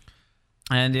 Right.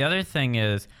 And the other thing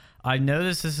is, I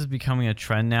noticed this is becoming a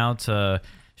trend now to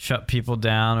shut people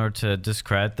down or to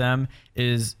discredit them,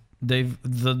 is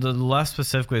the left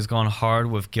specifically has gone hard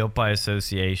with guilt by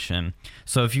association.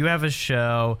 So if you have a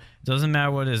show, doesn't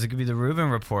matter what it is, it could be the Rubin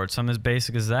Report, something as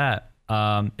basic as that.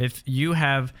 If you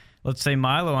have, let's say,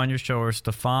 Milo on your show, or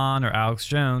Stefan or Alex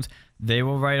Jones, they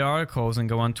will write articles and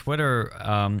go on Twitter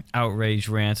outrage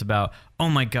rants about, oh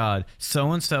my God,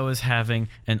 so-and-so is having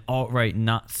an alt-right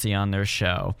Nazi on their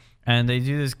show. And they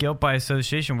do this guilt by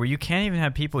association where you can't even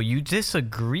have people you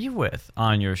disagree with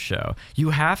on your show.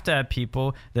 You have to have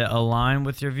people that align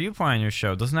with your viewpoint on your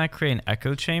show. Doesn't that create an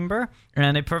echo chamber?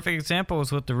 And a perfect example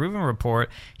was with the Rubin Report.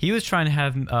 He was trying to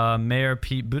have Mayor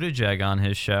Pete Buttigieg on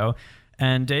his show.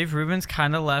 And Dave Rubin's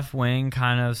kind of left-wing,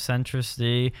 kind of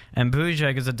centrist-y, and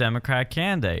Buttigieg is a Democrat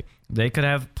candidate. They could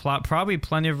have probably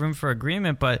plenty of room for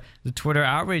agreement, but the Twitter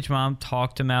outrage mom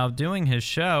talked him out of doing his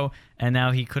show, and now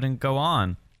he couldn't go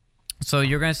on. So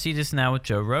you're going to see this now with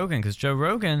Joe Rogan, because Joe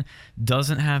Rogan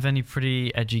doesn't have any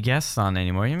pretty edgy guests on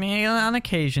anymore. I mean, on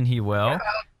occasion he will.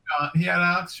 He had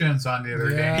Alex Jones on the other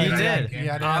day. He did. He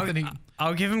had Anthony.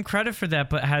 I'll give him credit for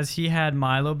that, but has he had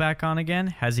Milo back on again?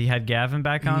 Has he had Gavin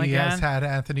back on again? He has had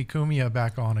Anthony Cumia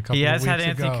back on a couple of weeks ago. He has had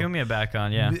Anthony Cumia back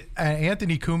on, yeah.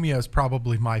 Anthony Cumia is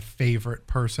probably my favorite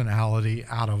personality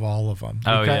out of all of them.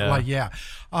 Oh, yeah. Like, yeah.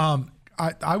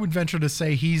 I would venture to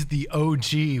say he's the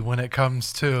OG when it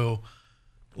comes to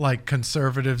like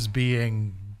conservatives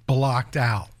being blocked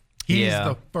out. He's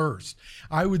the first.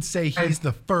 I would say he's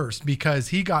the first because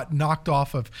he got knocked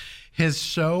off of his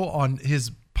show on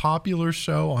his popular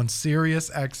show on Sirius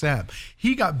XM.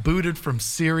 He got booted from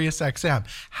Sirius XM.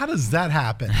 How does that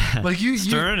happen? Like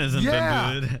Stern hasn't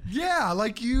been booted. Yeah,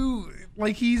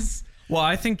 he's. Well,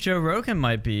 I think Joe Rogan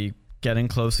might be getting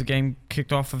close to getting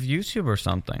kicked off of YouTube or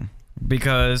something.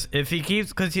 Because if he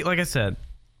keeps, like I said,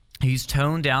 he's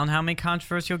toned down how many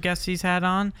controversial guests he's had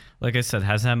on. Like I said,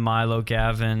 hasn't had Milo,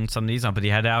 Gavin, some of these on, but he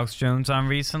had Alex Jones on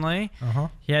recently.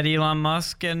 He had Elon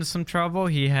Musk get into some trouble.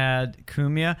 He had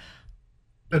Cumia.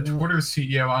 The Twitter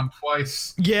CEO on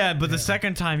twice. Yeah, but the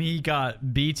second time he got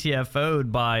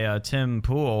BTFO'd by Tim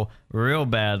Pool real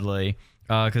badly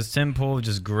because Tim Pool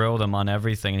just grilled him on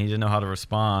everything and he didn't know how to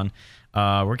respond.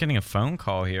 We're getting a phone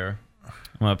call here. I'm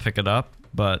going to pick it up,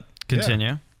 but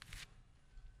continue.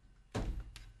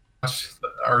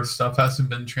 Our stuff hasn't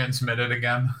been transmitted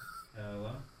again.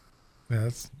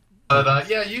 Yes. But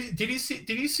did you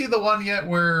see the one yet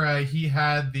where he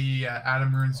had the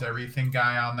Adam Ruins Everything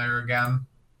guy on there again?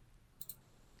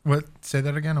 What? Say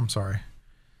that again. I'm sorry.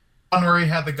 One where he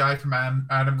had the guy from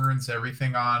Adam Ruins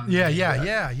Everything on. Yeah.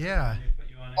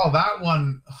 Oh, that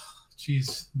one.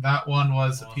 Jeez, that one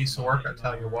was a piece of work. I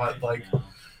tell you what, like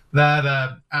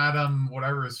that Adam,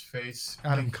 whatever his face.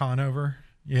 Adam Conover.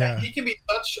 Yeah. He can be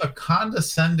such a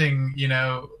condescending,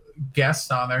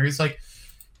 guest on there. He's like,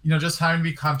 just having to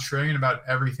be contrarian about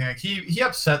everything. Like he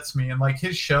upsets me, and like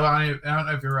his show. I don't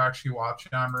know if you were actually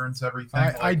watching Adam Ruins Everything.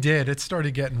 I did. It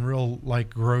started getting real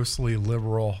like grossly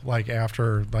liberal like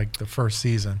after like the first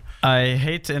season. I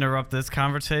hate to interrupt this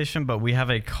conversation, but we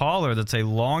have a caller that's a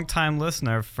long-time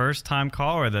listener, first-time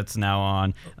caller that's now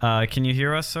on. Can you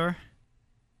hear us, sir?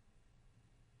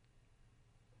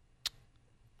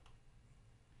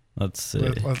 Let's see.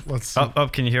 Let's see. Oh,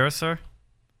 can you hear us, sir?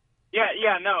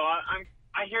 Yeah, no,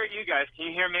 I hear you guys. Can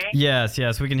you hear me?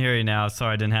 Yes, we can hear you now.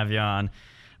 Sorry, I didn't have you on.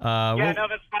 No,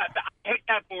 that's fine. I hate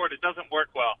that board. It doesn't work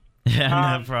well.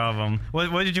 Yeah, no problem.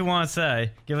 What did you want to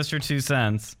say? Give us your 2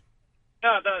 cents.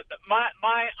 No,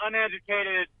 my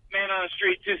uneducated man on the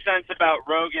street 2 cents about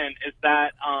Rogan is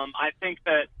that I think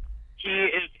that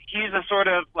he's a sort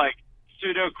of like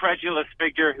pseudo-credulous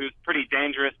figure who's pretty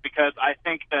dangerous because I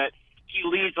think that he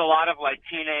leads a lot of like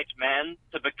teenage men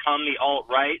to become the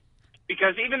alt-right.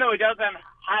 Because even though he doesn't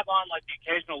have on like the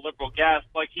occasional liberal guest,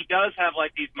 like he does have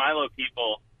like these Milo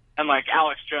people and like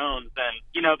Alex Jones,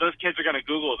 and those kids are going to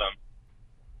Google them.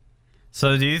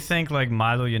 So do you think like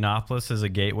Milo Yiannopoulos is a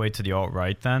gateway to the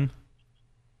alt-right then?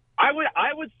 I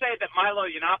would say that Milo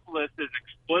Yiannopoulos is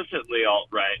explicitly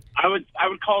alt-right. I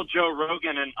would call Joe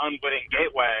Rogan an unwitting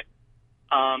gateway.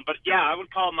 But yeah, I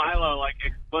would call Milo like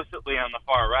explicitly on the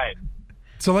far right.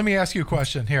 So let me ask you a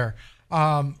question here.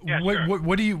 Sure.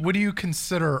 What do you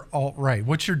consider alt-right?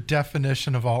 What's your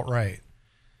definition of alt-right?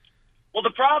 Well,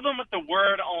 the problem with the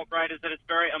word alt-right is that it's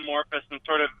very amorphous and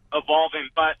sort of evolving.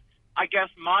 But I guess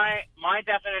my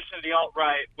definition of the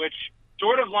alt-right, which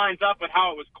sort of lines up with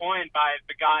how it was coined by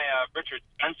the guy Richard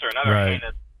Spencer, another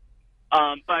heinous,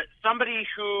 but somebody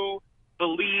who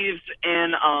believes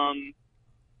in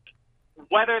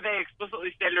whether they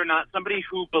explicitly state it or not, somebody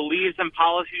who believes in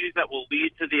policies that will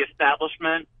lead to the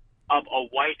establishment of a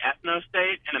white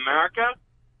ethno-state in America,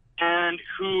 and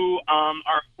who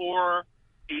are for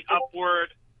the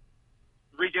upward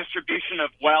redistribution of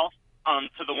wealth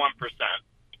to the 1%.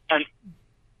 And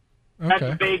Okay.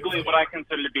 that's vaguely what I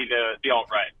consider to be the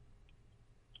alt-right.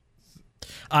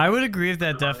 I would agree with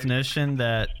that definition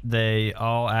that they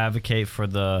all advocate for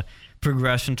the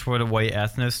progression toward a white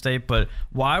ethno state, but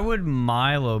why would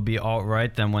Milo be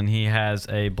alt-right then when he has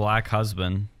a black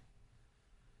husband?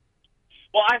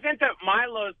 Well, I think that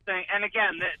Milo's thing, and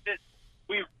again,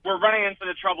 we're running into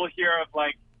the trouble here of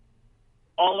like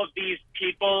all of these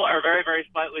people are very, very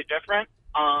slightly different.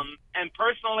 And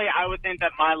personally, I would think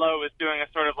that Milo is doing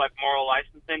a sort of like moral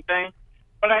licensing thing.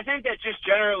 But I think that just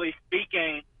generally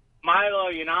speaking, Milo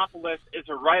Yiannopoulos is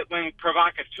a right-wing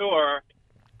provocateur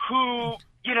who,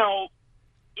 you know,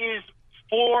 is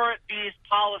for these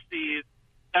policies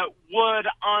that would,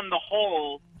 on the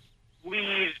whole,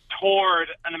 lead toward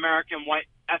an American white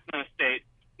ethno state.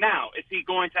 Now, is he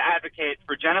going to advocate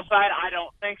for genocide? I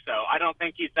don't think so. I don't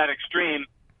think he's that extreme.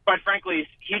 Quite frankly,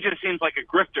 he just seems like a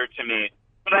grifter to me.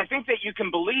 But I think that you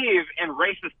can believe in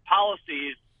racist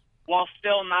policies while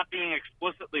still not being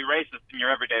explicitly racist in your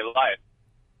everyday life.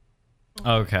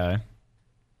 Okay.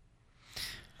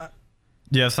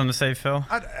 Do you have something to say, Phil?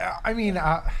 I mean,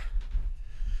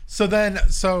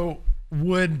 so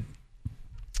would,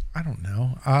 I don't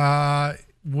know,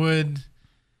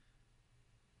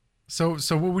 so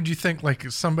what would you think,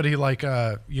 like somebody like,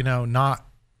 you know, not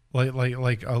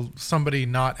like somebody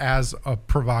not as a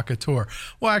provocateur?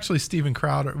 Well, actually, Steven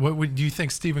Crowder, do you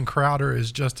think Steven Crowder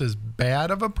is just as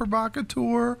bad of a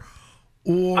provocateur?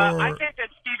 Or I think that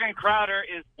Steven Crowder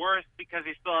is worse because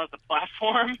he still has a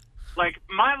platform. Like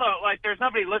Milo, like there's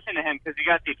nobody listening to him because he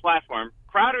got the platform.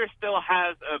 Crowder still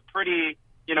has a pretty,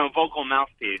 you know, vocal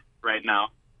mouthpiece right now.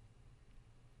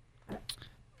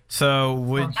 So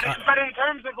would But in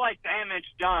terms of like damage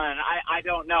done, I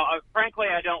don't know. Frankly,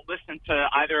 I don't listen to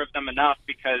either of them enough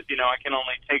because, you know, I can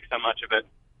only take so much of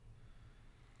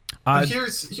it.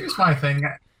 Here's my thing.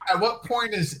 At what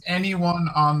point is anyone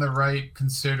on the right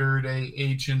considered a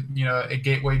agent, you know, a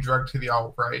gateway drug to the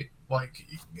alt-right? Like,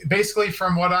 basically,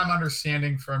 from what I'm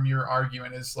understanding from your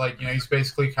argument, is like, you know, he's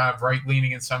basically kind of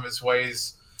right-leaning in some of his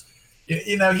ways.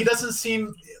 You know, he doesn't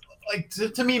seem like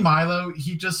to me, Milo.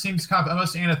 He just seems kind of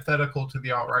almost antithetical to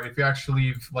the alt-right. If you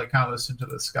actually like kind of listen to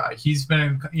this guy, he's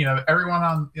been, you know, everyone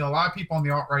on, you know, a lot of people on the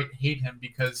alt-right hate him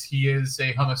because he is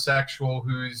a homosexual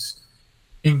who's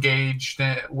engaged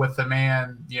with a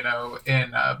man, you know,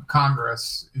 in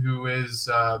Congress who is,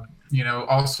 you know,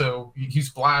 also he's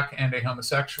black and a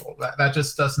homosexual. That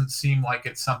just doesn't seem like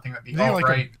it's something that the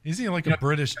alt-right. Is he like a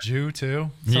British Jew too?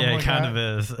 yeah, Something it like kind that?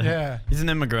 of is. Yeah, He's an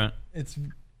immigrant. it's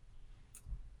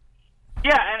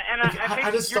Yeah, and I think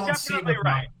I just you're don't see definitely the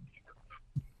right.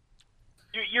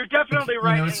 You're definitely You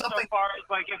right know, in it's so something- far as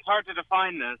like it's hard to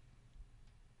define this.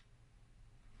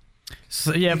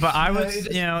 So yeah, but I would, It's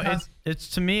you know, not- it's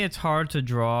to me, it's hard to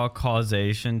draw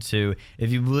causation to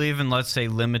if you believe in, let's say,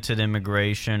 limited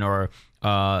immigration or,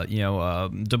 you know,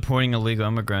 deporting illegal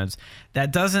immigrants.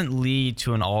 That doesn't lead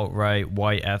to an alt-right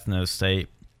white ethno state.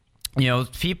 You know,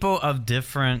 people of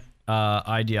different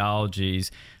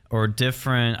ideologies or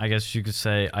different, I guess you could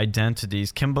say,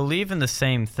 identities can believe in the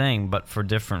same thing, but for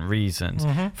different reasons.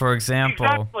 For example,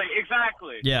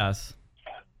 Exactly. yes.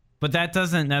 But that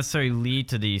doesn't necessarily lead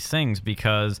to these things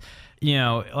because, you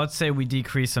know, let's say we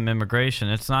decrease some immigration.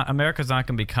 It's not, America's not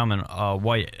going to become a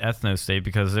white ethno state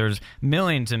because there's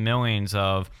millions and millions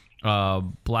of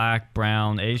black,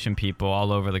 brown, Asian people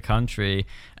all over the country.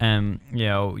 And, you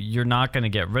know, you're not going to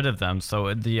get rid of them.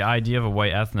 So the idea of a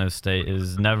white ethno state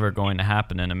is never going to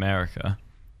happen in America.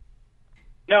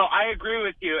 No, I agree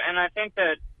with you, and I think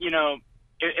that, you know,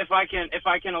 if I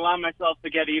can allow myself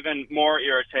to get even more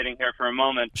irritating here for a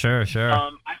moment. Sure.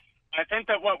 I think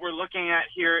that what we're looking at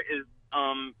here is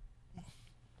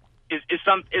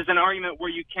an argument where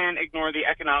you can't ignore the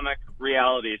economic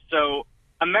realities. So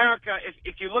America,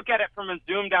 if you look at it from a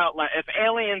zoomed out lens, if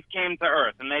aliens came to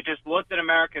Earth and they just looked at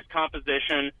America's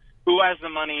composition, who has the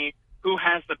money, who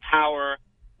has the power,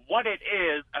 what it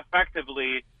is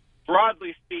effectively,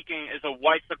 broadly speaking, is a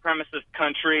white supremacist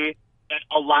country that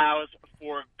allows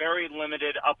for very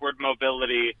limited upward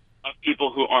mobility of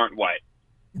people who aren't white.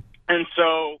 And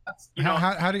so, you know,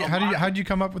 how do you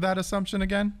come up with that assumption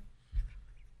again?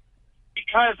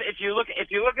 because if you look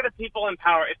at the people in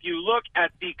power, if you look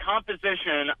at the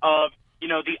composition of, you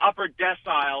know, the upper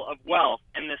decile of wealth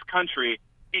in this country,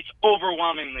 it's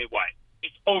overwhelmingly white.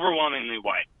 It's overwhelmingly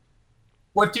white.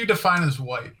 What do you define as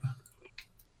white?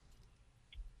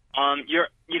 You're,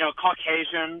 you know,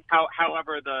 Caucasian,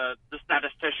 however the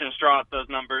statisticians draw up those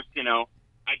numbers, you know,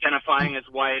 identifying as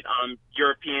white,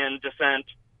 European descent,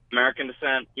 American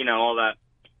descent, you know, all that.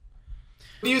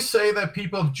 Do you say that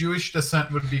people of Jewish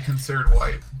descent would be considered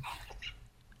white?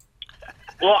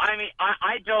 Well, I mean,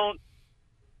 I don't.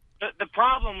 The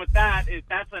problem with that is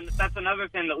that's another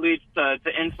thing that leads to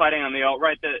infighting on the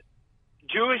alt-right. That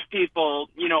Jewish people,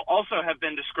 also have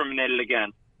been discriminated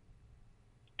against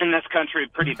in this country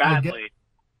pretty badly.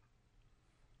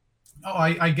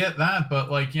 I get that, but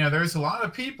there's a lot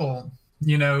of people,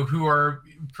 who are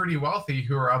pretty wealthy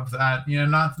who are of that,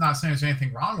 not saying there's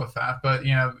anything wrong with that, but,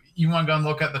 you want to go and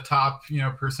look at the top,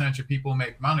 percentage of people who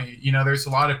make money. There's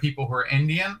a lot of people who are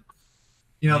Indian,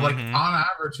 like on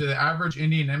average, the average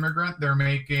Indian immigrant, they're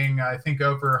making, I think,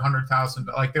 over 100,000.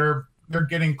 Like they're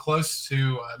getting close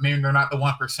to, maybe they're not the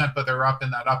 1%, but they're up in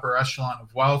that upper echelon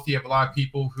of wealth. You have a lot of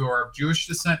people who are of Jewish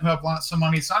descent who have lots of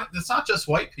money. It's not just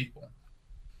white people.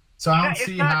 So I don't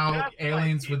see how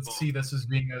aliens would see this as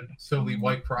being a solely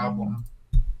white problem.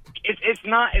 It's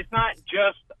not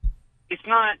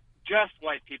just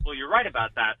white people. You're right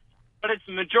about that. But it's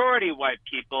majority white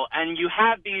people, and you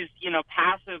have these,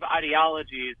 passive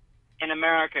ideologies in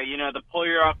America, the pull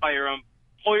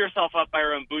yourself up by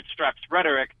your own bootstraps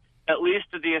rhetoric that leads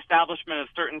to the establishment of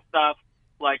certain stuff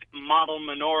like model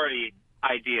minority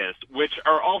ideas, which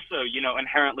are also,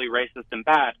 inherently racist and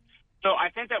bad. So I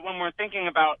think that when we're thinking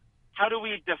about how do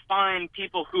we define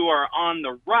people who are on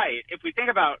the right, if we think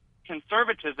about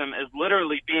conservatism as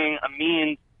literally being a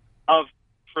means of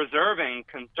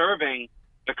conserving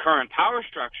the current power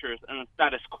structures and the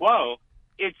status quo,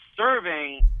 it's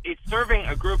serving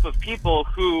a group of people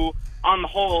who, on the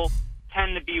whole,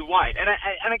 tend to be white.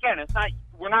 And again,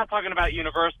 we're not talking about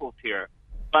universals here,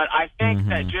 but I think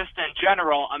that just in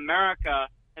general, America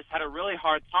has had a really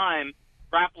hard time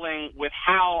grappling with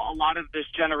how a lot of this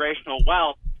generational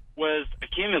wealth was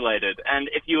accumulated. And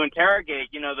if you interrogate,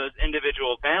 those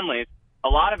individual families, a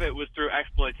lot of it was through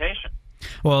exploitation.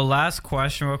 Well, last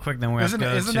question, real quick. Then we have to go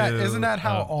to. Isn't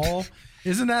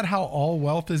that how all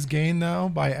wealth is gained though,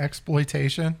 by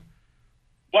exploitation?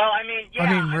 Well, I mean,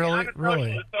 really.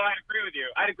 So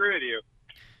I'd agree with you.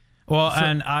 Well,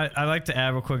 and I like to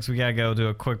add real quick, so we gotta go do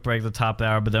a quick break at the top of the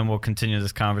hour, but then we'll continue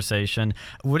this conversation.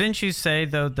 Wouldn't you say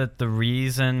though that the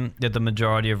reason that the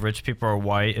majority of rich people are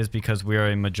white is because we are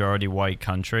a majority white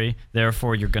country?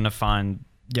 Therefore, you're gonna find,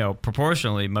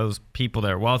 proportionally, most people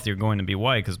that are wealthy are going to be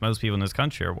white because most people in this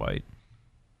country are white.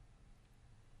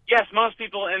 Yes, most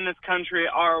people in this country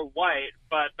are white,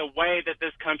 but the way that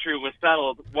this country was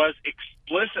settled was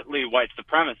explicitly white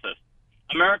supremacist.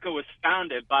 America was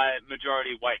founded by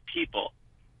majority white people.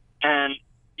 And,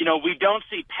 we don't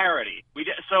see parity.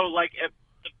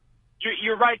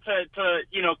 You're right to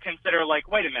consider,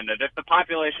 wait a minute, if the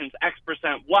population's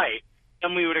X% white,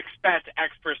 then we would expect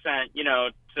X%,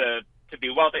 to be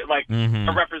wealthy, a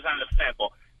representative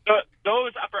sample. So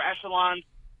those upper echelons,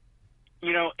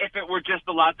 if it were just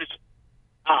allowed to,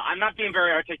 I'm not being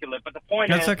very articulate, but the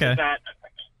point is that,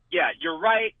 you're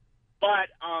right, but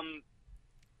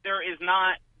there is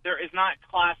not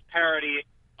class parity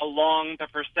along the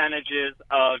percentages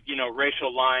of,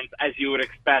 racial lines as you would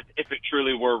expect if it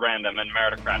truly were random and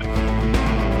meritocratic.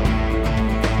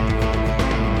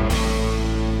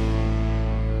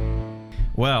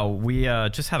 Well, we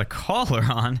just had a caller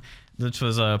on, which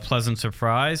was a pleasant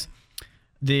surprise.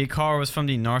 The caller was from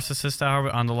the Narcissist Hour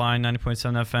on the line,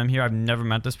 90.7 FM here. I've never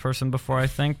met this person before, I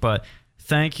think, but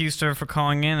thank you, sir, for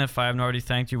calling in. If I haven't already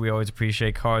thanked you, we always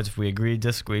appreciate cards. If we agree,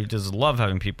 disagree, just love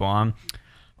having people on.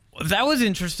 That was an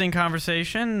interesting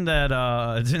conversation that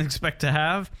I didn't expect to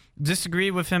have.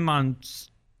 Disagreed with him on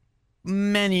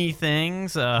many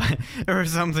things. There were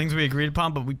some things we agreed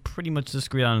upon, but we pretty much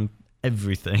disagreed on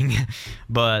everything.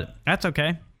 But that's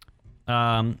okay.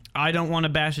 I don't want to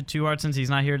bash it too hard since he's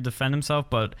not here to defend himself,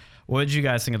 but what did you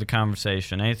guys think of the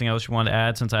conversation? Anything else you want to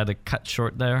add since I had to cut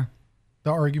short there?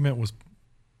 The argument was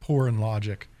poor in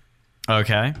logic.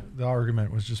 Okay. The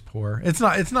argument was just poor. It's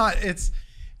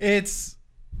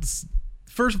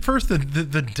first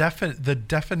the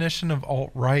definition of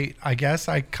alt-right, I guess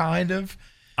I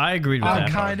agreed with that.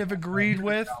 Kind of agreed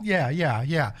with.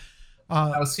 Yeah.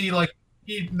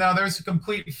 Now there's a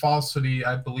complete falsity,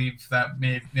 I believe, that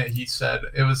he said.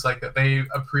 It was like that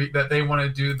they want to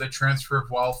do the transfer of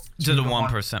wealth to the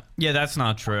 1%. Yeah, that's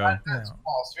not true. That's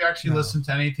false. If you actually listen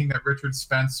to anything that Richard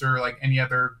Spencer, like any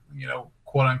other,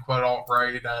 quote unquote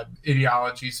alt-right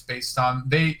ideologies based on,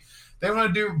 they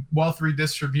want to do wealth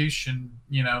redistribution,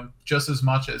 just as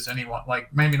much as anyone,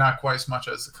 like maybe not quite as much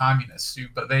as the communists do,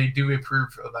 but they do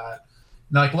approve of that.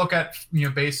 Like, look at,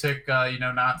 basic,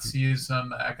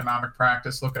 Nazism, economic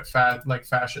practice. Look at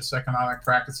fascist economic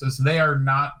practices. They are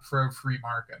not pro-free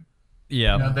market.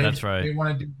 Yeah, that's They right.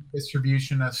 want to do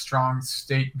distribution, a strong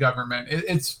state government.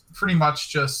 It's pretty much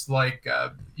just like,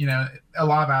 a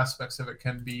lot of aspects of it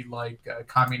can be like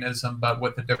communism, but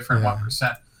with a different Yeah.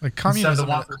 1%. Like Instead of the communism.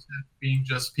 1% being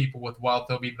just people with wealth,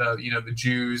 they'll be the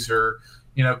Jews, or,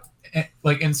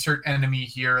 like insert enemy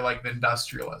here, like the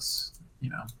industrialists.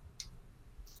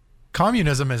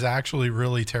 Communism is actually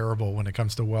really terrible when it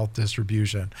comes to wealth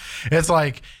distribution. It's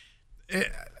like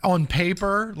on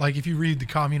paper, like if you read the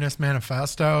Communist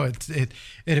Manifesto, it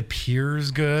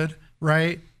appears good,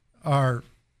 right? Or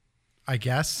I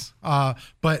guess,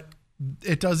 but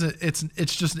it doesn't.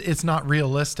 It's not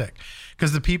realistic,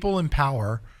 because the people in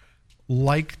power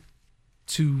like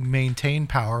to maintain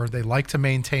power. They like to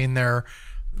maintain their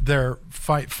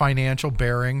financial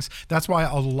bearings. That's why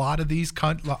a lot of these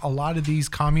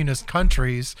communist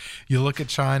countries, you look at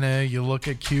China, you look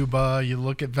at Cuba, you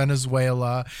look at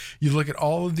Venezuela, you look at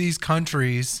all of these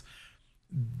countries,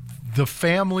 the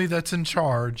family that's in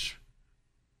charge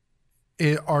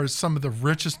are some of the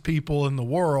richest people in the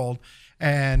world,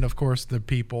 and of course the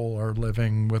people are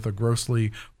living with a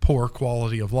grossly poor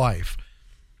quality of life.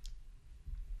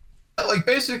 Like,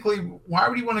 basically, why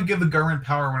would you want to give the government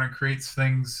power when it creates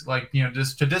things like,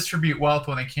 just to distribute wealth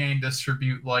when they can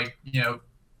distribute, like,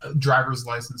 driver's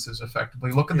licenses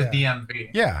effectively? Look at the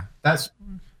DMV. Yeah. That's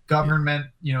government,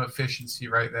 efficiency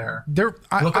right there. Look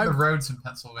at the roads in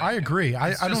Pennsylvania. I agree.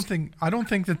 I don't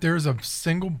think that there's a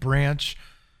single branch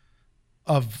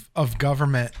of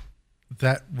government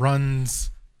that runs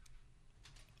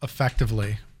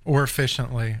effectively or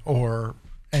efficiently or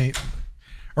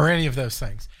any of those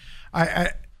things.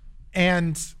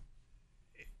 And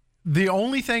the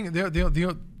only thing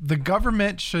the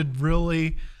government should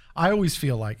really, I always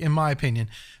feel like, in my opinion,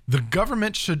 the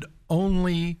government should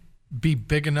only be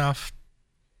big enough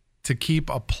to keep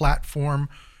a platform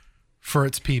for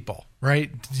its people,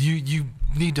 right? You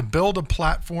need to build a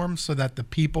platform so that the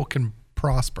people can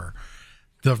prosper.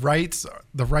 The rights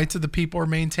of the people are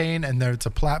maintained, and it's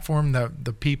a platform that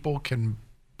the people can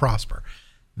prosper.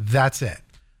 That's it.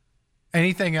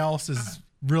 Anything else is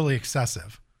really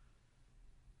excessive.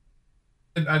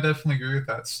 I definitely agree with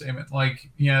that statement. Like,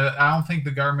 I don't think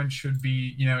the government should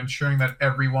be, ensuring that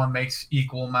everyone makes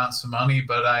equal amounts of money,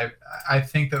 but I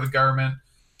think that the government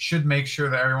should make sure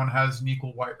that everyone has an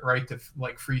equal right to,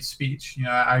 like, free speech.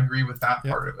 I agree with that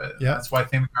part of it. Yep. That's why I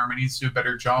think the government needs to do a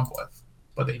better job with,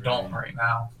 but they don't right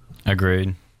now.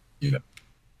 Agreed.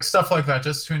 Stuff like that,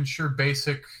 just to ensure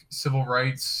basic civil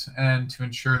rights and to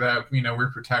ensure that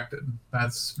we're protected.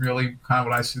 That's really kind of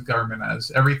what I see the government as.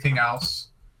 Everything else,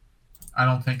 I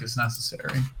don't think is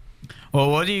necessary. Well,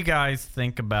 what do you guys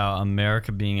think about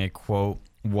America being a, quote,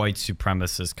 white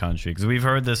supremacist country? Because we've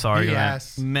heard this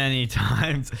argument many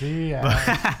times.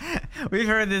 Yes. We've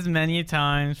heard this many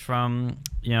times from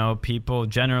people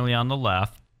generally on the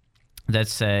left that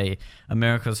say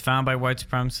America was founded by white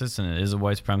supremacists and it is a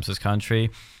white supremacist country.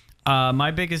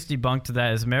 My biggest debunk to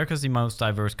that is America is the most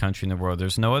diverse country in the world.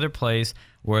 There's no other place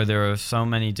where there are so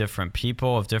many different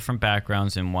people of different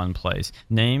backgrounds in one place.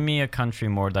 Name me a country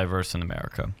more diverse than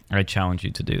America. I challenge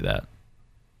you to do that.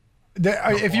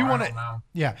 If you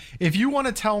want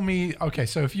to tell me, okay,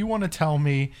 so if you want to tell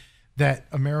me that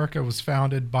America was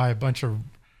founded by a bunch of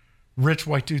rich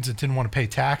white dudes that didn't want to pay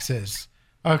taxes,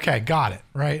 okay, got it,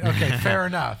 right? Okay, fair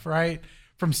enough, right?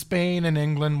 From Spain and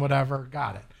England, whatever,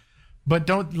 got it. But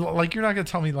don't, like, you're not going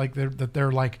to tell me like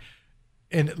they're like,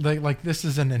 like this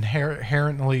is an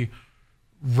inherently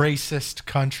racist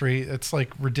country. It's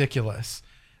like ridiculous.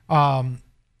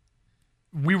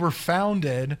 We were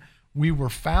founded, we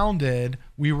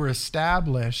were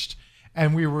established,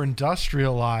 and we were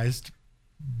industrialized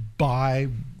by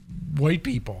white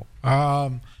people.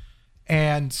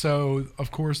 And so, of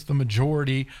course, the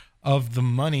majority of the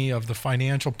money, of the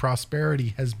financial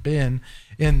prosperity, has been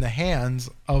in the hands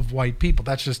of white people.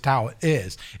 That's just how it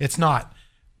is. It's not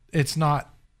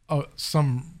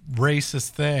some racist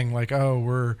thing like,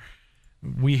 oh,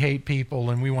 we hate people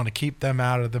and we want to keep them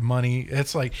out of the money.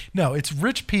 It's like, no, it's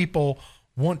rich people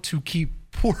want to keep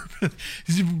poor.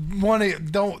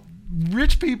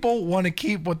 Rich people want to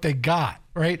keep what they got,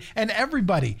 right? And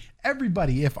everybody,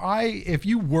 if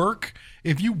you work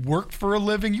for a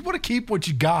living, you want to keep what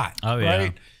you got. Oh, yeah.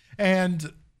 Right?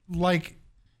 And like,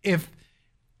 if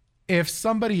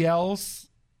somebody else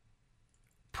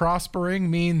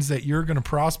prospering means that you're going to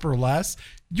prosper less,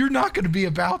 you're not going to be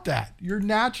about that. You're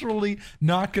naturally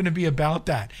not going to be about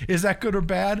that. Is that good or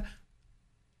bad?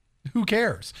 Who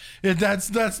cares? That's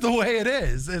the way it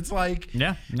is. It's like,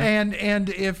 yeah. And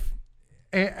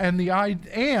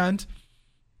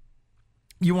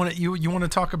you want to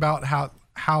talk about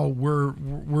how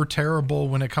we're terrible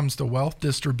when it comes to wealth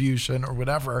distribution or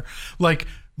whatever. Like,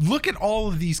 look at all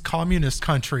of these communist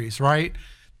countries, right?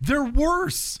 They're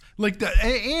worse. Like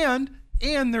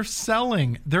and they're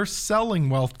selling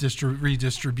wealth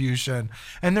redistribution,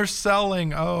 and they're selling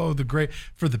the great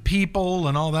for the people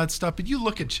and all that stuff. But you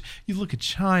look at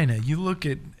China, you look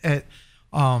at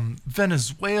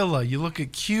Venezuela, you look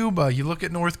at Cuba, you look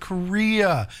at North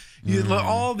Korea, you look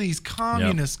all these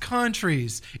communist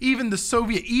countries, even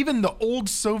the old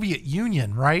Soviet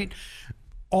Union, right?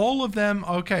 All of them.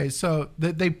 Okay, so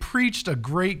they preached a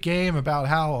great game about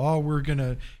how we're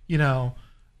gonna,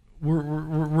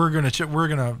 we're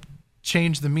gonna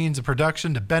change the means of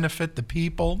production to benefit the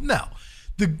people. No,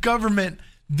 the government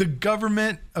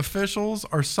officials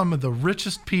are some of the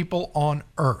richest people on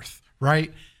earth,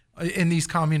 right? In these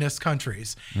communist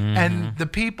countries, and the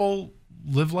people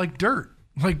live like dirt.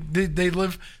 Like they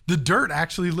live. The dirt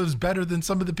actually lives better than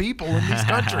some of the people in these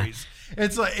countries.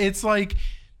 It's like.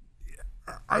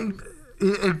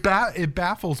 It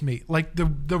baffles me. Like the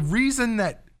reason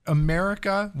that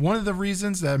one of the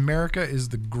reasons that America is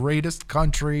the greatest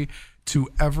country to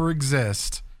ever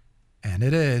exist, and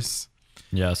it is.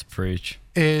 Yes, preach.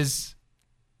 Is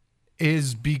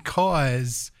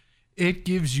because it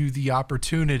gives you the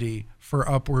opportunity for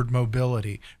upward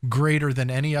mobility greater than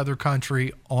any other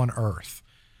country on earth.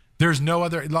 There's no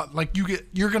other, like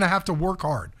you're going to have to work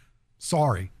hard.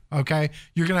 Sorry. Okay.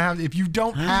 You're going to have, if you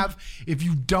don't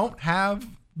have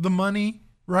the money,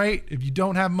 right? If you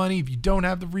don't have money, if you don't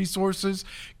have the resources,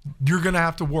 you're going to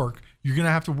have to work. You're going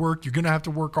to have to work. You're going to have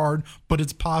to work hard, but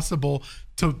it's possible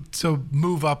to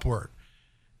move upward.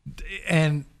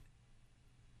 And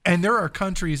there are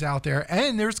countries out there,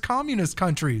 and there's communist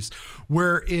countries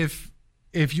where if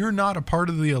you're not a part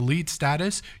of the elite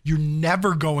status, you're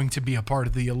never going to be a part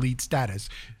of the elite status.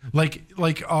 Like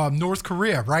North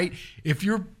Korea, right? If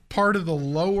you're part of the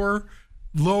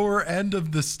lower end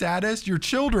of the status, your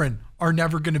children are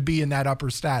never going to be in that upper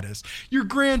status. Your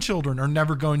grandchildren are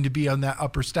never going to be on that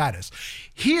upper status.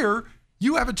 Here,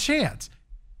 you have a chance.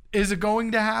 Is it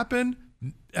going to happen?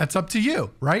 That's up to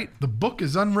you, right? The book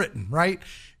is unwritten, right?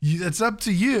 It's up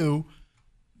to you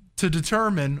to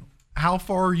determine how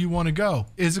far you want to go.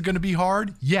 Is it going to be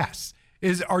hard? Yes.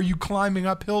 Are you climbing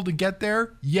uphill to get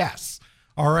there? Yes.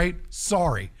 All right.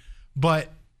 Sorry. But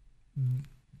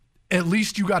at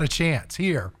least you got a chance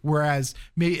here. Whereas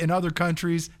in other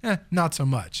countries, not so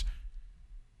much.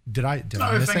 Did I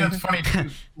miss anything? That's funny too.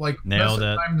 Like nailed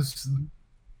it. Times,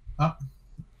 that'd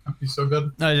be so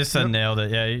good. I just said nailed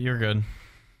it. Yeah, you're good.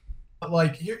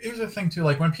 Like here's the thing too,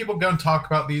 like when people go and talk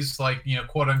about these, like,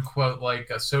 quote unquote,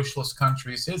 like socialist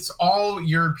countries, it's all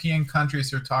European countries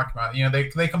they're talking about.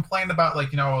 They complain about, like,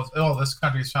 this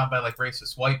country is founded by like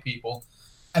racist white people,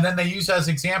 and then they use as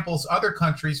examples other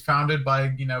countries founded by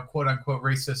quote unquote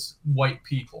racist white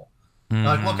people.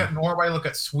 Like look at Norway, look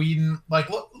at Sweden,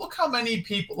 like look how many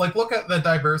people, like look at the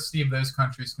diversity of those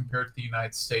countries compared to the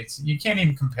United States. You can't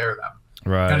even compare them.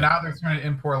 Right. And now they're trying to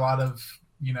import a lot of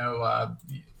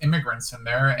immigrants in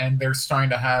there, and they're starting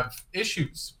to have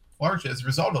issues largely as a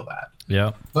result of that.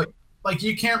 Yeah. But like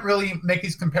you can't really make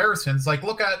these comparisons. Like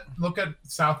look at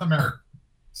South America,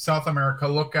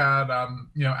 look at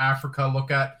Africa,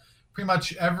 look at pretty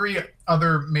much every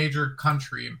other major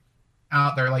country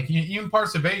out there. Like even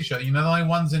parts of Asia. The only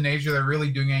ones in Asia that are really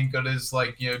doing any good is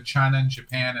like China and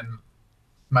Japan, and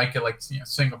might get like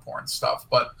Singapore and stuff.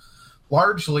 But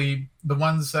largely the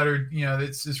ones that are,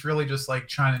 it's really just like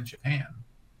China and Japan.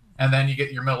 And then you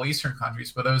get your Middle Eastern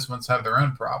countries, but those ones have their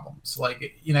own problems.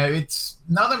 Like, it's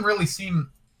none of them really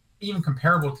seem even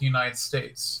comparable to the United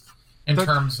States in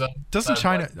terms of. Doesn't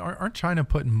China, aren't China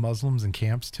putting Muslims in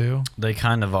camps too? They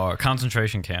kind of are.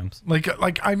 Concentration camps. Like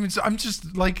I'm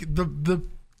just like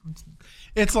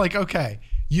it's like, okay,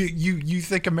 you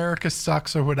think America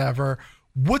sucks or whatever.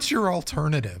 What's your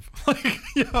alternative? Like,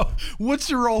 what's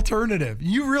your alternative?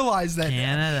 You realize that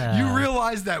Canada. You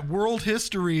realize that world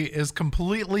history is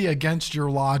completely against your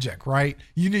logic, right?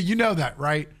 You know that,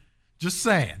 right? Just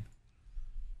saying.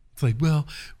 It's like, well,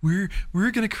 we're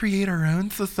going to create our own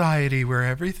society where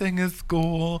everything is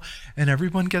cool and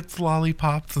everyone gets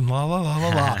lollipops and la la la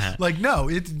la la. Like, no,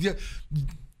 it's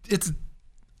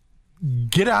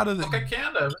get out of the. Look at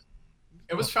Canada.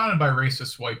 It was founded by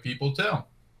racist white people too.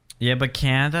 Yeah, but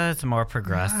Canada is more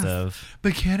progressive. Yes,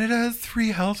 but Canada has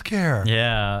free healthcare.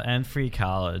 Yeah, and free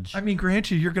college. I mean, grant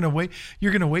you're gonna wait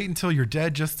until you're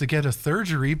dead just to get a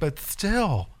surgery, but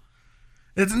still,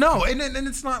 it's no, and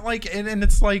it's not like, and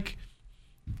it's like,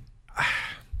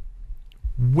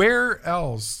 where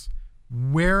else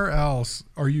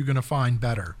are you gonna find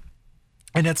better?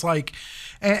 And it's like,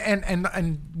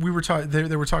 and we were talking.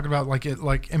 They were talking about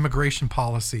like immigration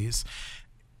policies.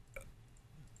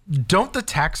 Don't the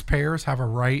taxpayers have a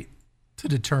right to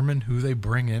determine who they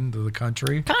bring into the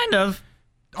country? Kind of.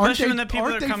 Especially when the people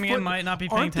that are coming in might not be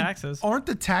paying taxes. Aren't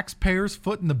the taxpayers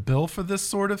footing the bill for this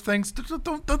sort of things?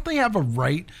 Don't they have a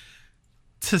right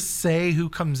to say who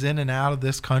comes in and out of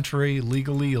this country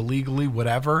legally, illegally,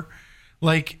 whatever?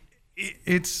 Like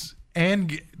it's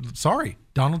sorry,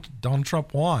 Donald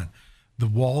Trump won. The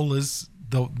wall is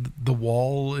the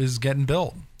wall is getting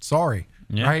built. Sorry,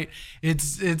 right?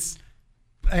 It's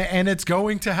and it's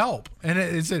going to help. And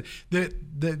it's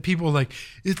that people are like,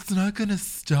 it's not going to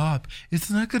stop. It's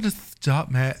not going to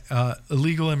stop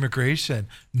illegal immigration.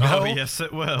 No, oh, yes,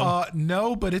 it will.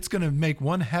 No, but it's going to make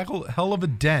one hell of a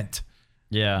dent.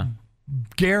 Yeah.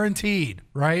 Guaranteed,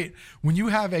 right? When you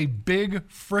have a big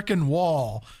frickin'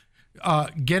 wall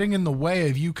getting in the way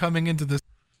of you coming into this.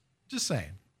 Just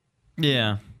saying.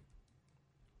 Yeah.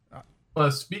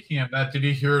 Speaking of that, did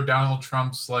you hear Donald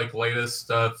Trump's like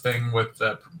latest thing with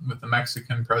the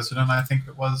Mexican president? I think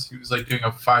it was. He was like doing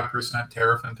a 5%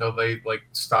 tariff until they like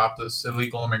stop this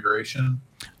illegal immigration.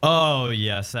 Oh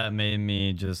yes, that made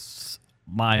me just.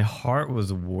 My heart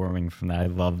was warming from that. I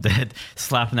loved it.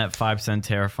 Slapping that 5%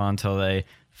 tariff on until they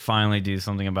finally do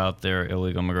something about their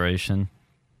illegal immigration.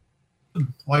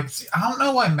 Like, see, I don't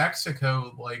know why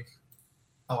Mexico like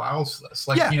allows this.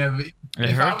 Like, you know,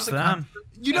 it hurts them.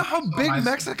 You know how big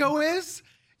Mexico is?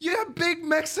 You know how big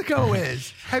Mexico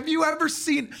is. Have you ever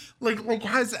seen like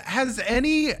has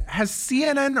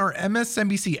CNN or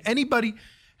MSNBC anybody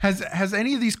has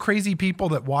any of these crazy people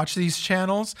that watch these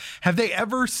channels, have they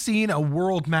ever seen a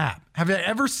world map? Have they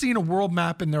ever seen a world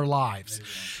map in their lives?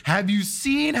 Have you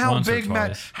seen how big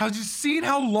have you seen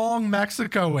how long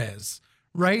Mexico is?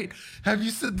 Right? Have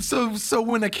you so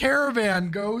when a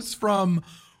caravan goes from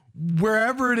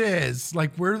wherever it is,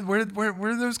 like where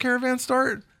do those caravans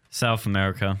start? South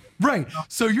America. Right.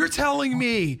 So you're telling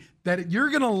me that you're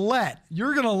gonna let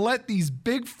these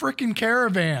big freaking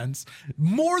caravans,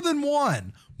 more than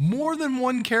one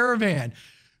caravan,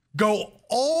 go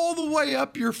all the way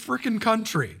up your freaking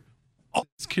country.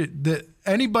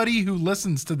 Anybody who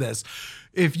listens to this,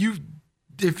 if you're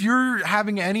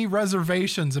having any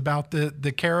reservations about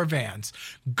the caravans,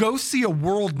 go see a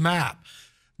world map.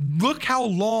 Look how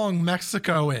long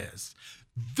Mexico is.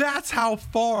 That's how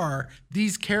far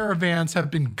these caravans have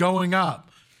been going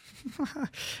up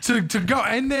to go.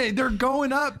 And they're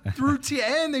going up through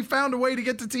and they found a way to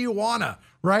get to Tijuana,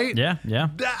 right? Yeah, yeah.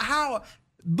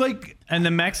 And the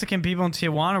Mexican people in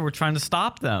Tijuana were trying to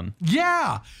stop them.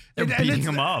 Yeah. They're beating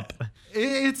them up.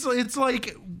 It's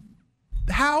like,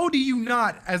 how do you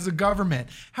as a government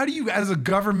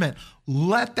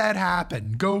let that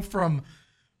happen? Go from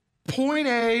point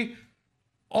A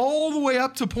all the way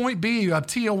up to point B, up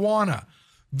Tijuana.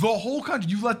 The whole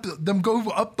country, you let them go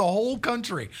up the whole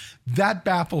country. That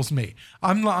baffles me.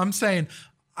 I'm saying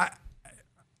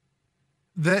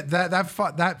that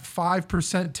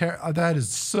 5% that is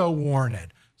so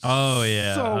warranted. Oh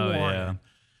yeah. So warranted. Yeah.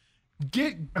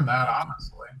 Get that,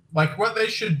 honestly. Like what they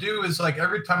should do is like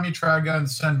every time you try to go and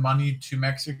send money to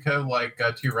Mexico, like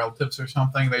to your relatives or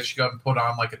something, they should go and put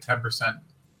on like a 10%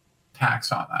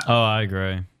 tax on that. Oh, I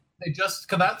agree. Because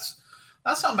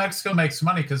that's how Mexico makes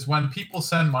money. Because when people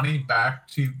send money back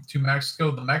to Mexico,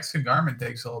 the Mexican government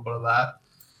takes a little bit of that.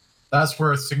 That's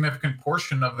where a significant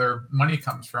portion of their money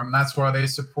comes from. That's why they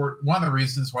support, one of the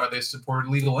reasons why they support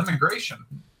legal immigration.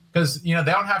 Because, you know,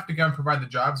 they don't have to go and provide the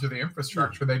jobs or the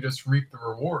infrastructure. They just reap the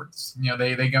rewards. You know,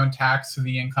 they go and tax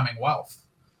the incoming wealth.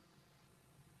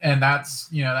 And that's,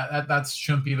 you know, that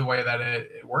shouldn't be the way that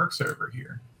it works over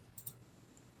here.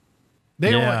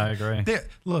 I agree.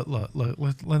 Look.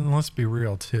 Let's be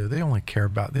real too. They only care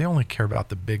about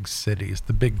the big cities,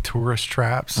 the big tourist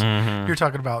traps. Mm-hmm. You're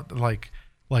talking about like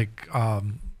the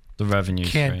revenue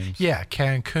streams. Yeah,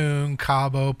 Cancun,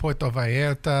 Cabo, Puerto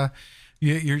Vallarta.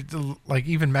 You're like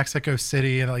even Mexico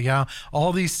City and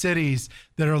all these cities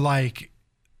that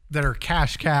are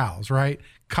cash cows, right?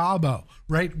 Cabo,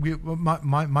 right?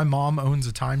 My mom owns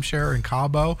a timeshare in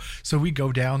Cabo, so we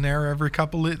go down there every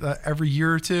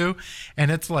year or two,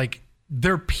 and it's like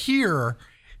their pier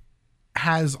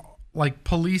has like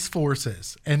police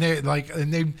forces, and they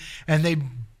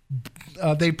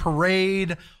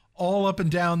parade all up and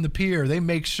down the pier. They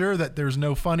make sure that there's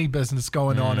no funny business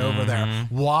going on over there.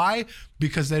 Why?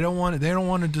 Because they don't want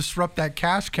to disrupt that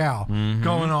cash cow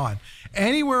going on.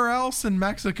 Anywhere else in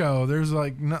Mexico, there's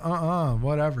like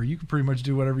whatever. You can pretty much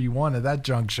do whatever you want at that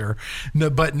juncture.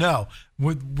 No,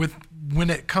 with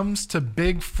when it comes to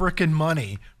big frickin'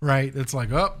 money, right? It's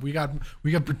like, oh, we got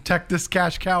to protect this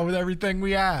cash cow with everything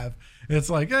we have. It's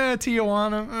like,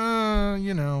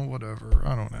 Tijuana, whatever.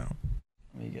 I don't know.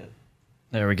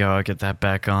 There we go. I'll get that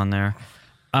back on there.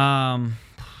 I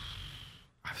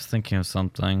was thinking of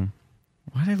something.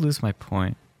 Why did I lose my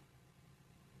point?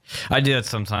 I do that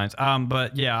sometimes.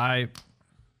 But yeah, I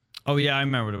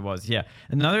remember what it was. Yeah.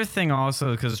 Another thing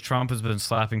also, because Trump has been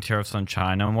slapping tariffs on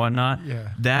China and whatnot.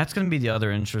 Yeah. That's going to be the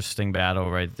other interesting battle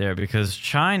right there, because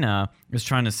China is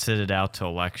trying to sit it out to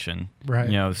election,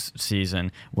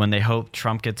 season, when they hope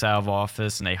Trump gets out of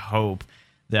office and they hope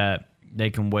that they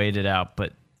can wait it out.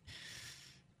 But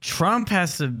Trump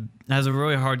has a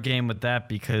really hard game with that,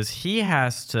 because he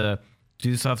has to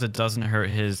do stuff that doesn't hurt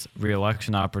his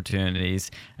re-election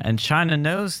opportunities, and China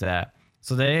knows that.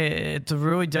 So it's a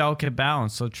really delicate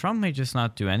balance. So Trump may just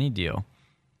not do any deal,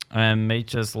 and may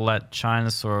just let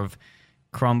China sort of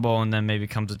crumble and then maybe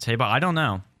come to the table. I don't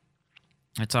know.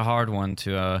 It's a hard one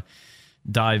to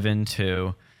dive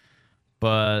into.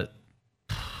 But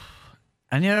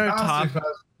any other topic?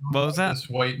 What was that? Just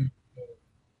waiting.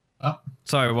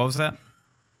 Sorry, what was that?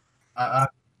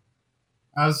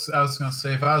 I was going to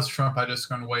say, if I was Trump, I'd just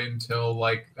going to wait until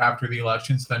like after the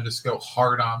elections, then just go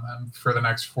hard on them for the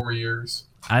next 4 years.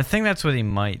 I think that's what he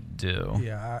might do.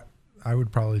 Yeah, I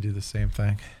would probably do the same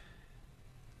thing.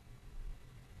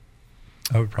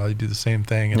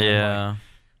 Yeah.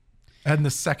 And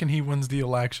the second he wins the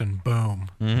election, boom,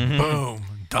 boom,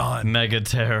 done. Mega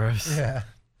tariffs. Yeah.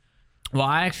 Well,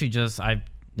 I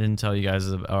didn't tell you guys,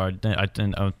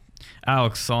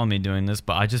 Alex saw me doing this,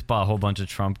 but I just bought a whole bunch of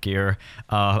Trump gear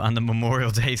on the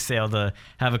Memorial Day sale to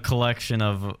have a collection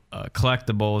of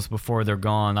collectibles before they're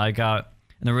gone. I got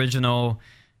an original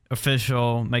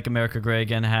official Make America Great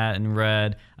Again hat in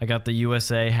red. I got the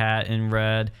USA hat in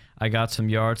red. I got some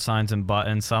yard signs and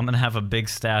buttons. So I'm going to have a big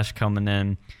stash coming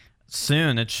in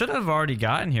soon. It should have already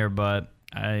gotten here, but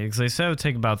they said it would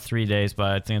take about 3 days,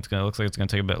 but I think it looks like it's going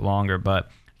to take a bit longer, but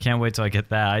I can't wait till I get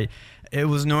that. It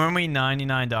was normally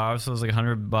 $99, so it was like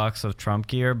 $100 of Trump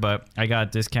gear, but I got a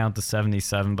discount to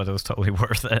 $77, but it was totally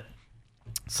worth it.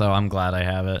 So I'm glad I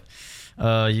have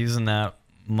it. Using that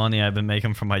money I've been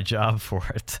making from my job for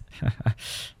it.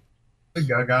 I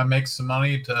gotta make some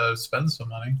money to spend some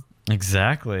money.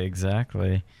 Exactly. Just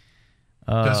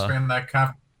ran that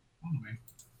cap.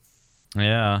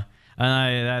 Yeah. And I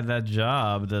had that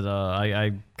job that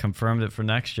I confirmed it for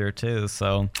next year too,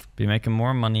 so be making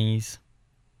more monies.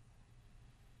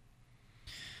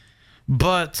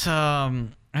 But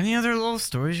any other little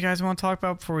stories you guys want to talk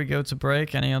about before we go to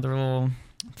break? Any other little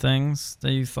things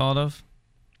that you thought of?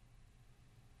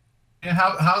 Yeah,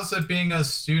 how's it being a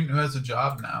student who has a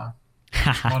job now?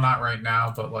 Well, not right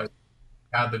now, but like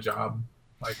had the job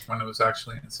like when it was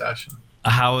actually in session.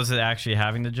 How was it actually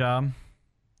having the job?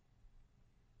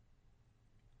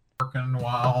 Working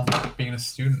while being a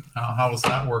student. How was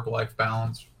that work-life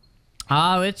balance?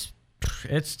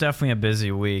 It's definitely a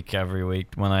busy week every week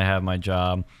when I have my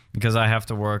job, because I have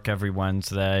to work every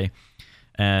Wednesday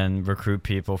and recruit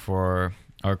people for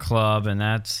our club, and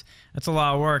that's a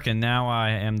lot of work. And now I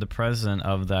am the president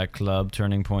of that club,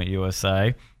 Turning Point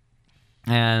USA,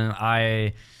 and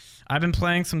I've been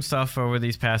playing some stuff over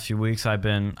these past few weeks.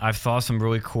 I've thought some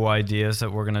really cool ideas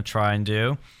that we're gonna try and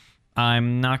do.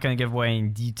 I'm not going to give away any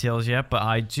details yet, but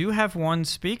I do have one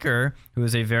speaker who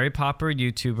is a very popular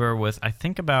YouTuber with, I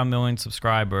think, about 1 million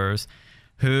subscribers,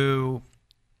 who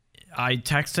I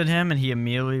texted him and he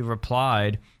immediately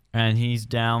replied, and he's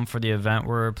down for the event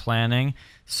we're planning.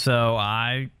 So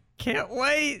I can't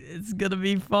wait. It's going to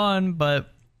be fun,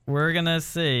 but we're going to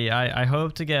see. I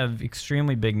hope to get an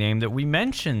extremely big name that we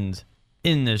mentioned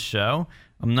in this show.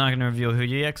 I'm not going to reveal who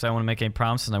yet because I don't want to make any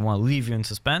promises and I want to leave you in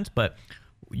suspense, but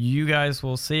you guys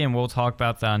will see, and we'll talk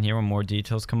about that on here when more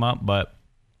details come up. But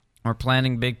we're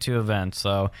planning big 2 events,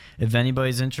 so if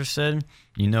anybody's interested,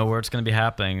 you know where it's going to be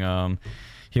happening.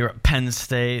 Here at Penn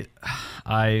State,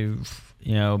 I've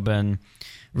been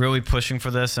really pushing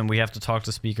for this, and we have to talk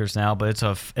to speakers now. But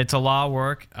it's a lot of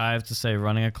work, I have to say,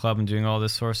 running a club and doing all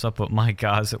this sort of stuff. But my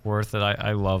God, is it worth it?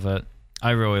 I love it.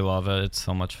 I really love it. It's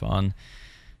so much fun.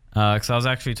 Because I was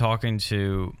actually talking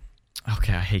to, I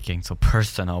hate getting so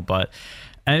personal, but.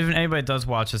 And if anybody does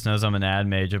watch this knows I'm an ad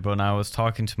major, but when I was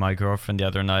talking to my girlfriend the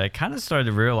other night, I kind of started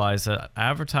to realize that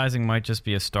advertising might just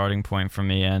be a starting point for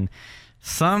me. And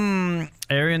some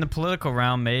area in the political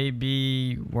realm may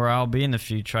be where I'll be in the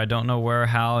future. I don't know where,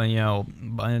 how,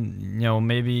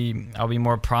 maybe I'll be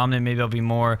more prominent. Maybe I'll be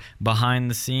more behind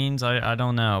the scenes. I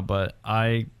don't know, but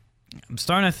I'm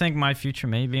starting to think my future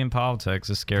may be in politics,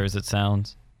 as scary as it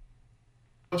sounds.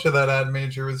 Much of that ad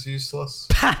major was useless.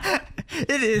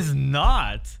 It is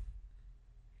not.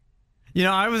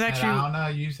 I was actually... And I don't know,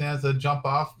 used as a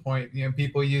jump-off point.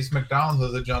 People use McDonald's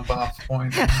as a jump-off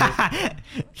point.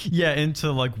 Yeah,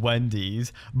 into like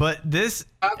Wendy's. But this...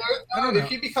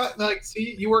 if you become,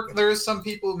 there's some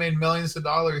people who made millions of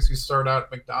dollars who start out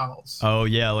at McDonald's. Oh,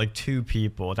 yeah, like 2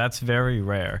 people. That's very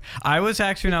rare. I was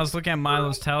actually, when I was looking at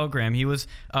Milo's Telegram, he was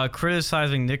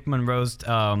criticizing Nick Monroe's...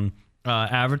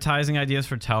 advertising ideas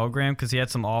for Telegram because he had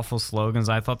some awful slogans.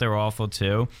 I thought they were awful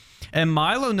too. And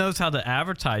Milo knows how to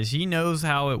advertise. He knows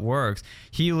how it works.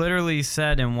 He literally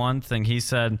said in one thing, he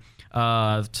said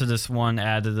to this one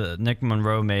ad that Nick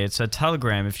Monroe made, it said,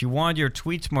 Telegram, if you want your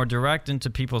tweets more direct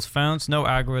into people's phones, no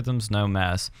algorithms, no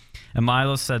mess. And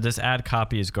Milo said, this ad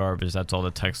copy is garbage. That's all the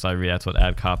text I read. That's what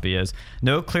ad copy is.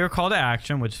 No clear call to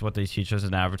action, which is what they teach us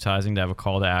in advertising, to have a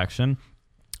call to action.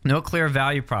 No clear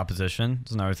value proposition.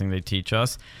 That's another thing they teach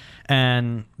us.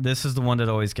 And this is the one that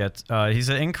always gets... he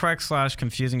said, incorrect /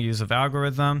 confusing use of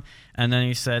algorithm. And then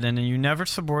he said, and then you never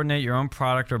subordinate your own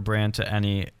product or brand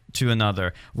to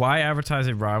another. Why advertise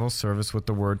a rival service with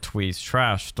the word tweets?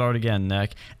 Trash. Start again,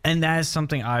 Nick. And that is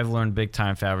something I've learned big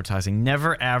time for advertising.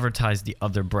 Never advertise the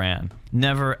other brand.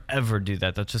 Never, ever do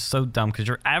that. That's just so dumb because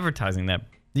you're advertising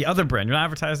the other brand. You're not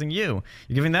advertising you.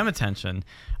 You're giving them attention.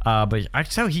 But I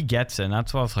can tell he gets it. And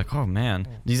that's why I was like, oh, man.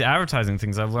 These advertising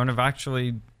things I've learned have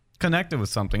actually connected with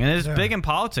something. And it's big in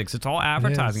politics. It's all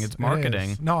advertising. It's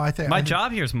marketing. No, I think... My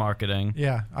job here is marketing.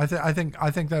 Yeah. I think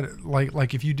that,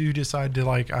 like if you do decide to,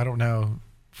 I don't know,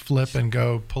 flip and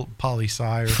go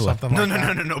poli-sci or something like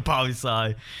that. No,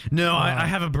 poli-sci. No, I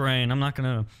have a brain. I'm not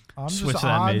going to switch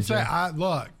that major.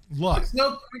 Look. There's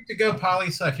no point to go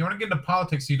poli-sci. If you want to get into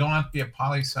politics, you don't have to be a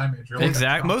poli-sci major.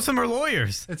 Exactly. Most of them are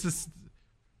lawyers.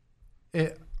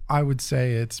 I would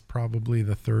say it's probably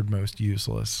the third most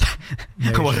useless.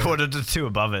 What are the 2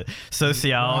 above it?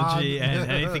 Sociology and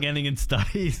anything ending in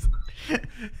studies.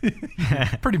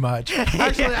 Pretty much.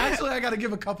 Actually, I got to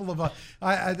give a couple of.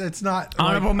 It's not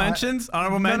honorable mentions.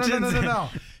 Honorable mentions. No.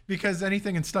 Because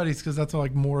anything in studies, because that's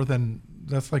like more than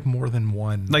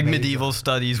one. Like major. medieval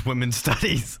studies, women's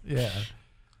studies. Yeah.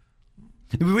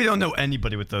 We don't know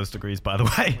anybody with those degrees, by the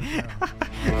way.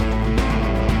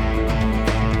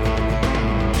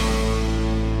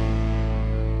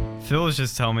 Phil was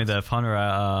just telling me that if Hunter,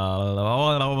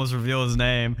 I almost reveal his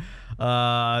name.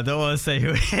 I don't want to say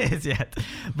who it is yet,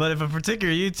 but if a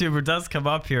particular YouTuber does come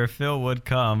up here, Phil would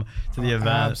come to the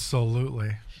event.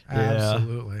 Absolutely.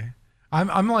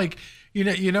 I'm like, you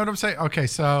know what I'm saying? Okay,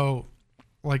 so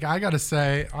like I gotta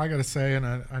say, and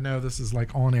I know this is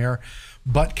like on air,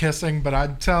 butt kissing, but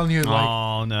I'm telling you, like,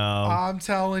 oh no, I'm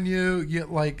telling you,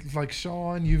 like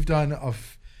Sean, you've done a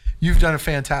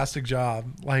fantastic job,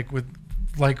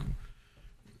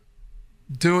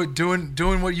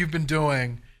 doing what you've been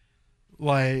doing.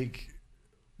 Like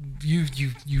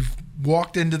you've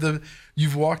walked into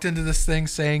this thing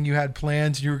saying you had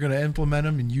plans, you were going to implement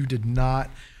them, and you did not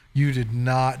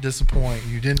disappoint.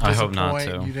 You didn't disappoint. I hope not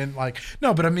to. You didn't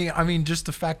no, but I mean just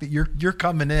the fact that you're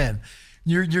coming in.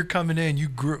 You're coming in.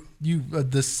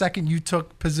 The second you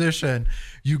took position,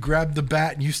 you grabbed the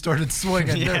bat and you started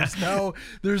swinging. Yeah.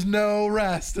 There's no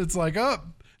rest. It's like,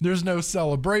 there's no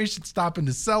celebration, stopping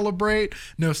to celebrate,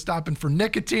 no stopping for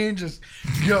nicotine. Just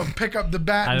go pick up the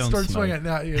bat and start swinging.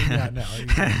 No.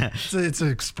 It's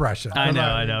an expression. I know.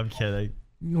 I'm kidding.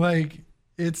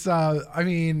 It's but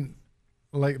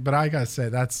I gotta say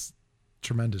that's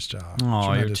tremendous job. Oh,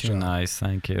 tremendous you're too job. Nice.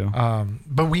 Thank you.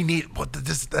 But we need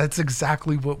that's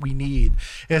exactly what we need.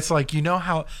 It's like,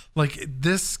 how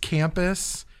this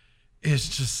campus is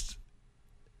just,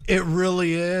 it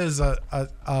really is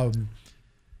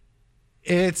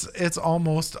it's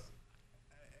almost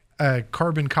a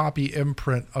carbon copy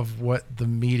imprint of what the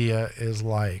media is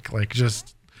like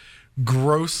just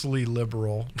grossly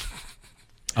liberal.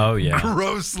 Oh yeah.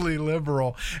 Grossly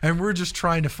liberal. And we're just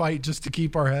trying to fight just to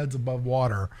keep our heads above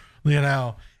water,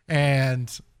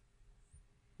 and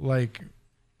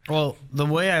well, the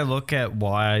way I look at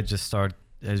why I just start,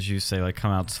 as you say,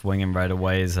 come out swinging right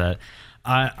away is that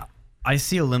I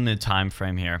see a limited time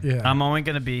frame here. Yeah. I'm only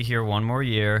going to be here one more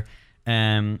year,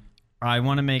 and I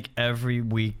want to make every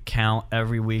week count,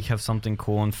 every week have something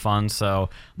cool and fun.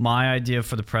 So my idea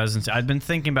for the presidency, I'd been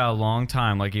thinking about it a long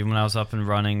time. Even when I was up and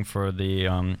running for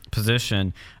the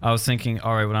position, I was thinking,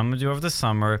 all right, what I'm going to do over the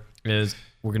summer is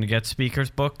we're going to get speakers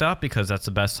booked up because that's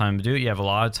the best time to do it. You have a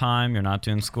lot of time. You're not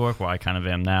doing schoolwork. Well, I kind of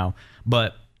am now.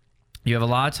 But you have a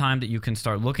lot of time that you can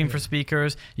start looking for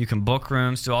speakers. You can book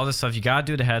rooms, do all this stuff. You got to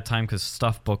do it ahead of time because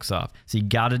stuff books up. So you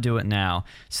got to do it now.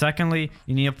 Secondly,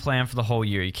 you need a plan for the whole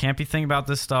year. You can't be thinking about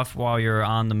this stuff while you're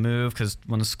on the move because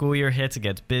when the school year hits, it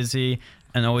gets busy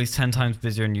and always 10 times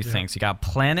busier than you think. So you got to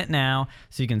plan it now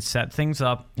so you can set things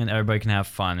up and everybody can have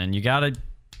fun. And you got to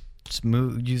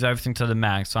use everything to the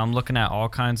max. So I'm looking at all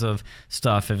kinds of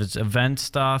stuff. If it's event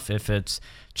stuff, if it's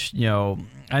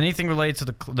anything related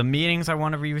to the meetings, I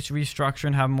want to restructure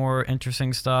and have more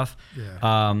interesting stuff.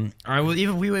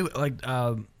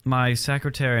 My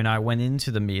secretary and I went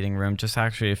into the meeting room just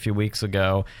actually a few weeks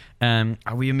ago, and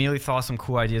we immediately thought of some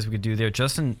cool ideas we could do there,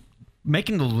 just in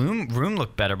making the room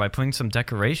look better by putting some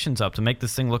decorations up to make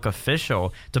this thing look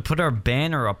official, to put our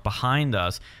banner up behind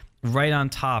us right on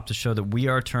top to show that we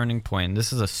are Turning Point.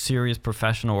 This is a serious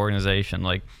professional organization.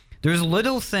 Like, there's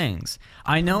little things.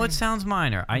 I know it sounds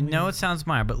minor.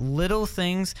 But little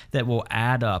things that will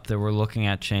add up that we're looking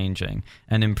at changing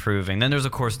and improving. Then there's,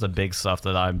 of course, the big stuff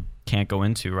that I can't go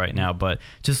into right now, but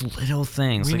just little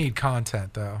things. We need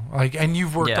content though. And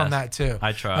you've worked on that too.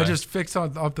 I try. I just fix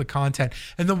up the content.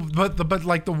 And the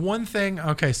one thing,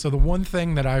 so the one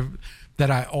thing that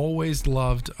I always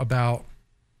loved about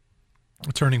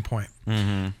Turning Point.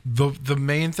 Mm-hmm. The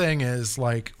main thing is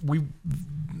you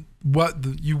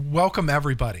welcome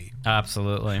everybody.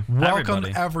 Absolutely. Welcome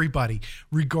everybody,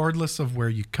 regardless of where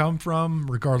you come from,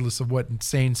 regardless of what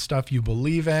insane stuff you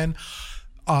believe in.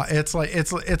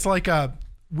 It's like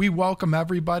we welcome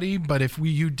everybody, but if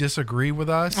you disagree with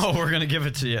us, we're gonna give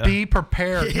it to you. Be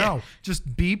prepared. No,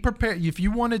 just be prepared. If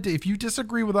you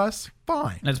disagree with us,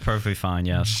 fine. That's perfectly fine.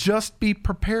 Yes. Just be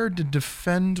prepared to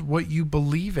defend what you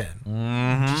believe in.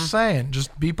 Mm-hmm. Just saying.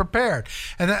 Just be prepared,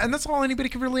 and that's all anybody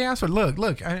can really ask for.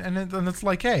 Look, and it's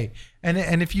like, hey,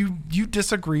 and if you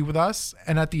disagree with us,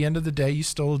 and at the end of the day you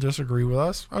still disagree with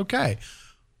us, okay,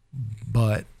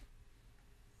 but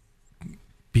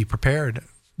be prepared.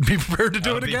 Be prepared to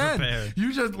do it again. Prepared.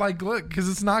 You just look, because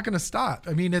it's not going to stop.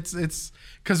 I mean, it's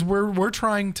because we're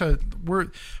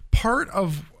part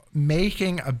of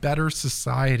making a better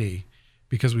society,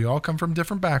 because we all come from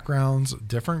different backgrounds,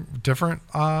 different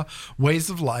ways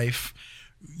of life.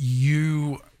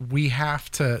 We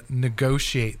have to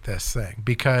negotiate this thing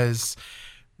because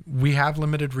we have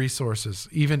limited resources.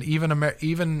 Even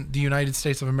the United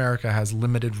States of America has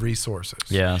limited resources.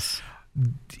 Yes.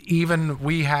 Even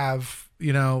we have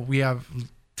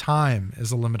time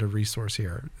is a limited resource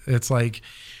here. It's like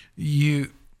we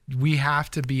have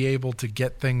to be able to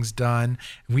get things done.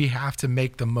 We have to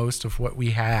make the most of what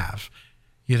we have,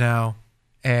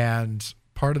 and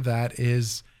part of that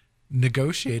is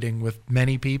negotiating with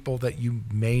many people that you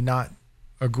may not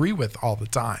agree with all the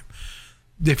time.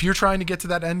 If you're trying to get to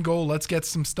that end goal, let's get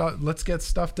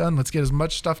stuff done. Let's get as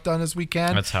much stuff done as we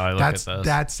can. That's how I look at this.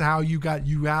 That's how you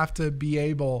have to be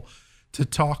able to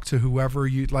talk to whoever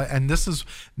you like. And this is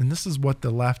what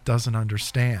the left doesn't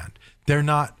understand. They're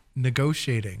not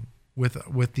negotiating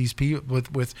with these people,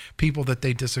 with people that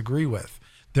they disagree with.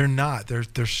 They're not.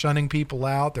 They're shunning people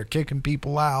out. They're kicking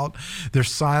people out. They're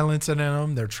silencing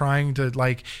them. They're trying to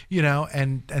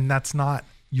and that's not.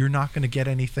 You're not going to get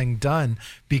anything done,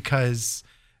 because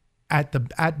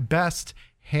at best,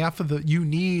 you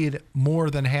need more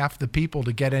than half the people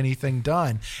to get anything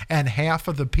done, and half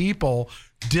of the people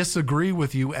disagree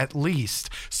with you at least.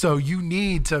 So you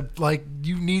need to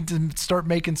start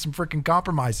making some freaking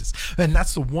compromises. And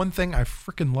that's the one thing I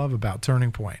freaking love about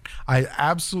Turning Point. I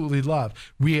absolutely love.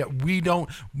 We don't,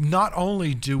 not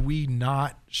only do we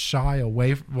not shy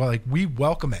away, we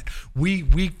welcome it. We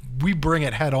bring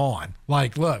it head on.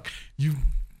 Look, you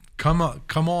come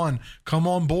on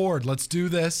board. Let's do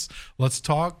this. Let's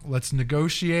talk. Let's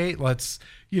negotiate. Let's,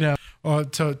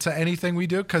 to anything we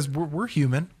do, because we're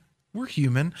human. We're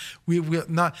human. We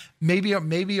not,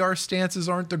 maybe our stances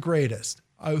aren't the greatest.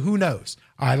 Who knows?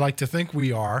 I like to think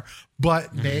we are,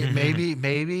 but maybe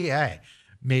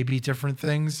different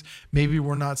things. Maybe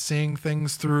we're not seeing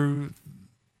things through,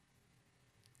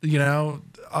 maybe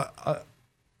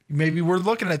we're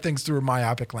looking at things through a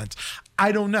myopic lens.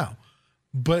 I don't know.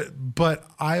 But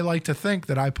I like to think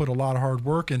that I put a lot of hard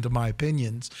work into my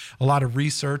opinions, a lot of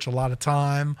research, a lot of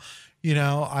time.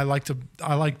 I like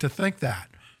to think that.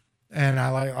 And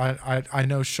I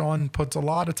know Sean puts a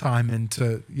lot of time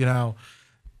into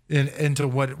into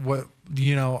what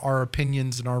our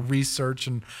opinions and our research,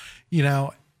 and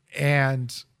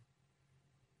and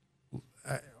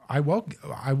I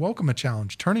welcome a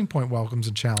challenge. Turning Point welcomes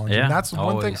a challenge, and that's the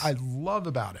one thing I love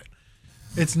about it.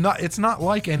 It's not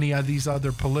like any of these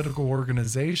other political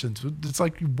organizations. It's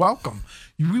like we welcome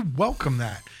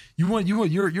that.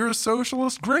 You're a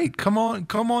socialist. Great. Come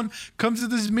to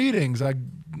these meetings.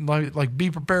 Like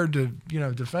be prepared to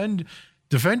defend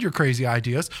your crazy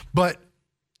ideas. But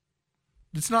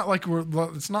it's not like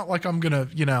I'm gonna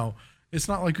it's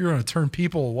not like you're gonna turn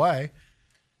people away.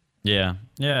 Yeah,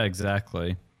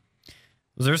 exactly.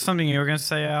 Was there something you were gonna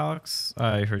say, Alex?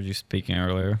 I heard you speaking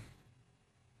earlier.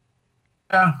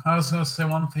 Yeah, I was gonna say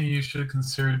one thing you should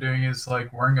consider doing is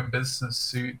like wearing a business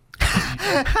suit.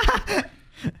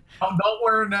 Don't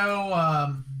wear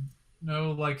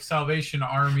no like Salvation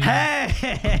Army.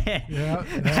 Hey!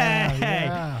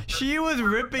 Yeah. She was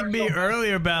ripping me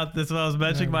earlier about this when I was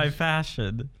mentioning my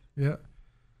fashion. Yeah.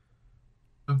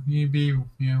 You be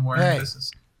wearing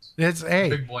business. It's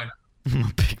big boy now. I'm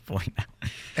a big boy now.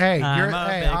 Hey,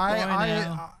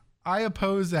 now. I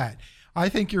oppose that. I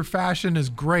think your fashion is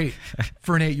great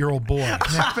for an 8-year-old boy.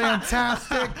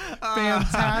 Fantastic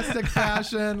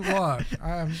fashion. Look,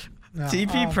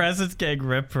 TP Presence getting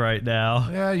ripped right now.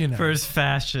 Yeah, for his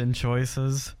fashion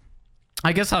choices.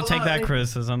 I guess I'll take that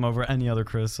criticism over any other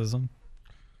criticism.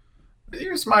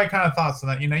 Here's my kind of thoughts on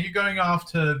that. You're going off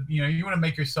to, you want to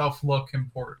make yourself look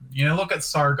important. Look at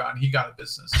Sargon. He got a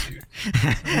business suit.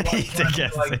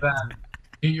 Like that.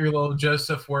 Get your little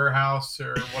Joseph Warehouse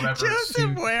or whatever.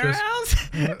 Joseph Warehouse?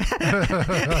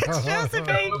 Joseph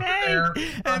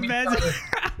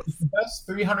It's the best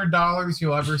 $300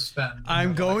 you'll ever spend.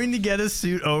 I'm going to get a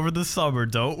suit over the summer.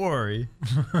 Don't worry.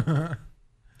 Learn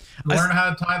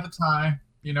how to tie the tie.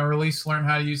 Or at least learn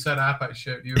how to use that app I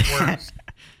showed you. It works.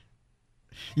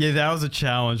 Yeah, that was a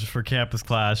challenge for Campus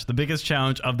Clash. The biggest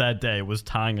challenge of that day was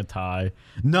tying a tie.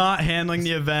 Not handling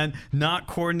the event, not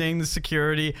coordinating the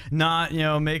security, not,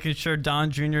 making sure Don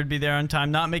Jr. would be there on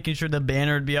time, not making sure the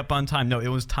banner would be up on time. No, it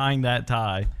was tying that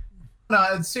tie.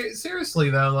 No, seriously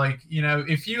though,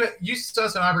 if you use this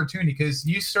as an opportunity, because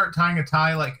you start tying a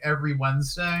tie like every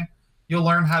Wednesday, you'll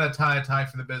learn how to tie a tie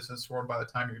for the business world by the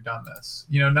time you're done this.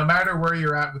 No matter where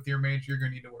you're at with your major, you're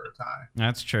going to need to wear a tie.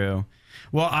 That's true.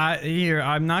 Well,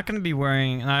 I'm not going to be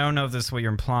wearing, and I don't know if this is what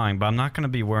you're implying, but I'm not going to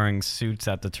be wearing suits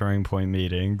at the Turning Point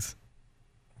meetings.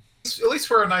 At least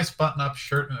wear a nice button-up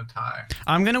shirt and a tie.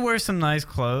 I'm going to wear some nice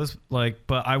clothes,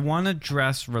 but I want to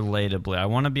dress relatably. I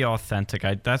want to be authentic.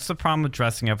 That's the problem with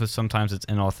dressing up, is sometimes it's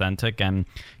inauthentic and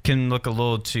can look a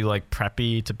little too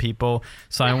preppy to people.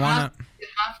 So I want to... You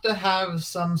have to have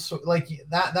some sort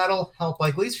that'll help.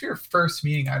 At least for your first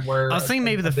meeting, I'd wear... I was thinking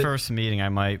maybe the first meeting I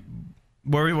might...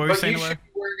 What were you saying? You should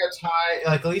be wearing a tie,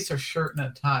 at least a shirt and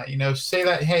a tie. Say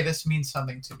that, hey, this means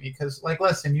something to me. Because,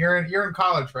 listen, you're in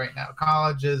college right now.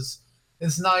 College is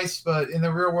nice, but in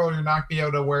the real world, you're not going to be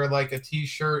able to wear a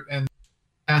T-shirt and.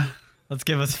 Let's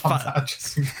give us 5. I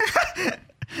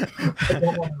don't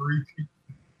want to repeat.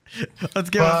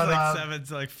 Let's give us 7.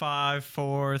 So 5,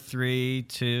 4, 3,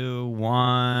 2,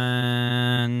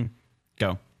 1,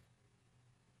 go.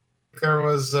 There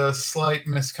was a slight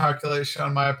miscalculation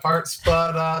on my parts,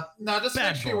 but no, just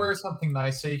make sure you wear something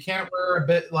nice. So you can't wear a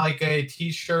bit like a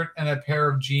T-shirt and a pair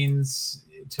of jeans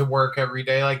to work every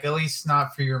day. At least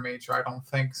not for your major, I don't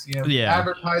think.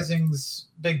 Advertising's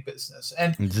big business,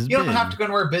 and you don't have to go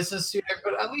and wear a business suit,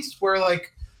 but at least wear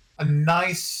a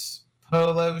nice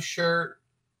polo shirt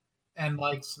and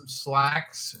some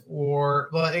slacks, or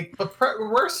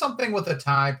wear something with a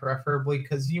tie, preferably,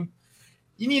 because you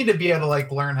need to be able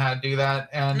to learn how to do that.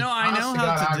 And no, I know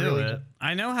how to do it.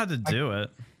 I know how to do it.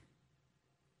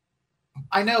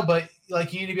 I know, but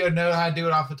you need to be able to know how to do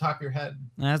it off the top of your head.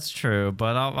 That's true,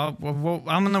 but I'm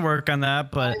gonna work on that.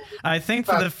 But I think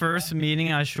for the first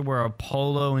meeting, I should wear a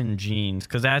polo and jeans,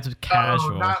 because that's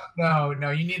casual. No,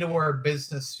 you need to wear a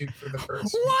business suit for the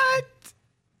first. What?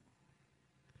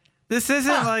 This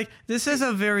isn't I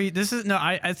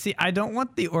see. I don't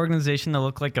want the organization to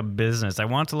look like a business. I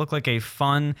want it to look like a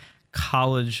fun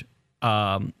college,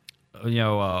 club.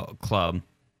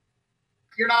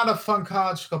 You're not a fun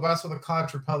college club. That's what the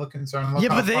college Republicans are. Yeah,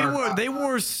 but they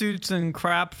wore suits and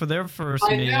crap for their first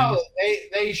meeting. I know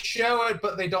they show it,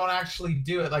 but they don't actually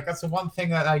do it. That's the one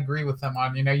thing that I agree with them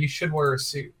on. You should wear a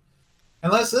suit.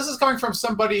 Unless this is coming from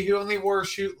somebody who only wore a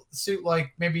suit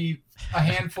maybe a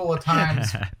handful of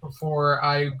times before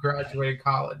I graduated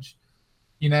college.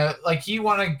 You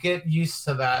want to get used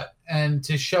to that and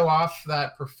to show off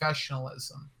that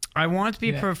professionalism. I want it to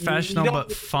be professional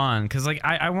but fun, because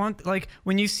I want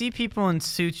when you see people in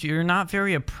suits, you're not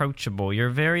very approachable. You're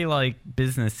very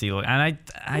businessy, and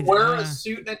I wear a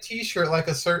suit and a T-shirt like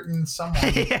a certain someone.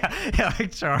 yeah,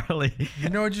 like Charlie. You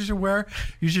know what you should wear?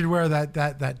 You should wear that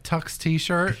Tux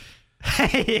T-shirt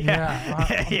Yeah.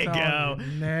 There you go.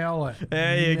 Nail it.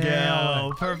 There you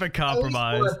Nail go. Perfect At least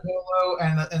compromise. wear a polo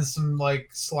and some like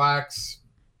slacks.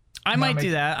 I might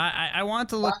do that. I want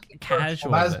to look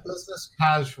casual. As business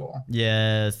casual.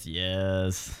 Yes.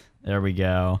 There we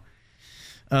go.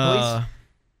 What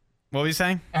were you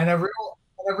saying? And a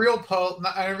real polo,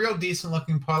 and a real decent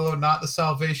looking polo, not the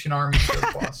Salvation Army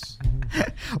surplus.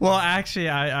 Well, actually,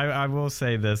 I will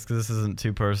say this because this isn't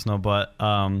too personal, but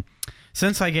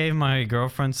since I gave my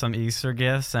girlfriend some Easter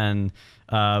gifts and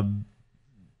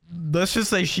let's just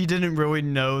say she didn't really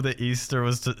know that Easter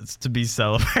was to be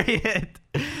celebrated.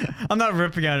 I'm not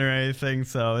ripping on her or anything,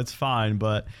 so it's fine.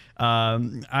 But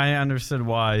I understood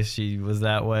why she was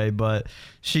that way. But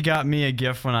she got me a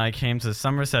gift when I came to the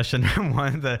summer session.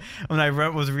 When I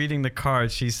was reading the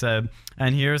card, she said,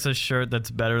 "And here's a shirt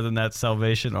that's better than that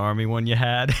Salvation Army one you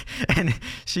had." And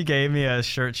she gave me a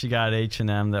shirt she got at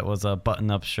H&M that was a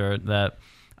button-up shirt that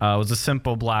was a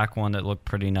simple black one that looked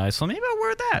pretty nice. So maybe I'll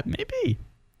wear that. Maybe.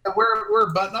 Wear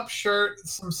a button-up shirt,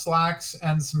 some slacks,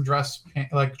 and some dress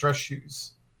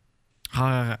shoes.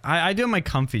 I do have my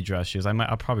comfy dress shoes.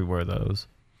 I'll probably wear those.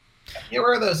 You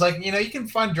wear those, you can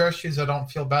find dress shoes that don't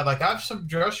feel bad. Like I have some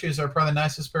dress shoes that are probably the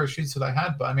nicest pair of shoes that I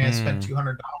had, but I mean I spent $200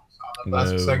 on them.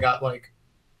 That's because I got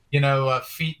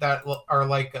feet that are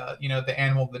like the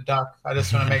animal, the duck. I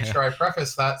just want to make sure I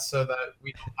preface that so that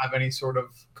we don't have any sort of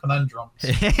conundrums.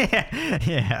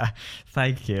 Yeah,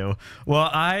 thank you. Well,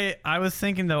 I was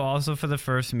thinking though also for the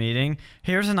first meeting,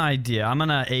 here's an idea. I'm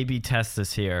gonna A/B test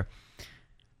this here.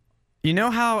 You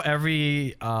know how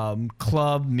every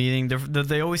club meeting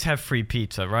they always have free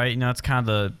pizza, right? It's kind of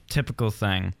the typical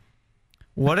thing.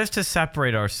 What if to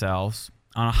separate ourselves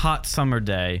on a hot summer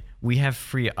day, we have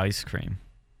free ice cream?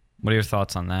 What are your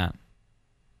thoughts on that?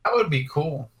 That would be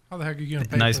cool. How the heck are you going to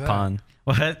pay Nice for that? pun.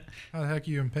 What? How the heck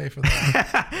are you going to pay for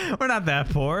that? We're not that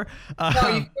poor. No, you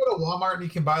can go to Walmart and you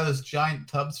can buy those giant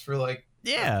tubs for a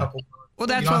couple. Well,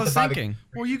 that's what I was thinking.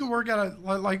 Well, you can work out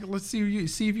let's see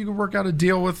if you can work out a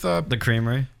deal with The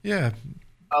creamery. Yeah.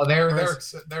 Oh, they're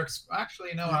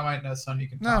actually, I might know some you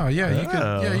can. No,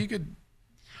 yeah, you could.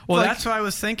 Well, that's what I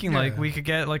was thinking. Like, we could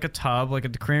get like a tub, like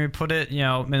at the creamery, put it, in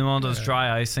one of those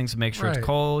dry ice things to make sure it's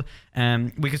cold,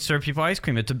 and we could serve people ice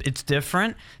cream. It's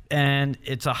different, and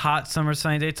it's a hot summer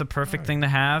sunny day. It's a perfect thing to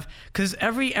have because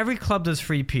every club does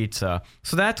free pizza,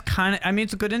 so that's kind of. I mean,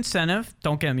 it's a good incentive.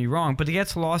 Don't get me wrong, but it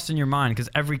gets lost in your mind because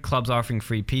every club's offering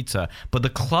free pizza. But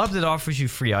the club that offers you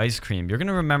free ice cream, you're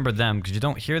gonna remember them because you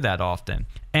don't hear that often,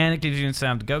 and it gives you an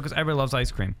incentive to go because everybody loves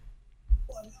ice cream.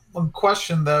 One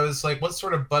question though is what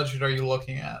sort of budget are you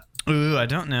looking at? Ooh, I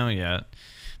don't know yet.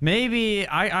 Maybe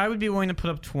I would be willing to put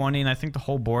up 20, and I think the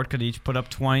whole board could each put up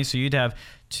 20. So you'd have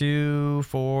 2,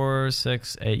 4,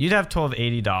 6, 8. You'd have total of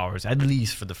 $80 at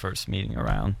least for the first meeting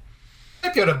around.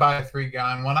 I'd go to buy a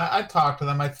 3-gallon one. I talked to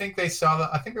them. I think they sell them.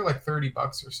 I think they're like $30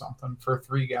 or something for a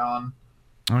 3-gallon.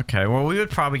 Okay, well we would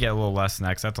probably get a little less than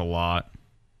that 'cause that's a lot.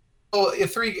 Well,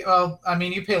 I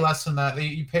mean, you pay less than that.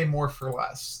 You pay more for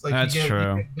less. That's true.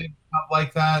 You get a big cup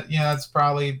like that. Yeah, that's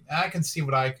probably. I can see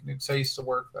what I can do because I used to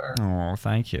work there. Oh,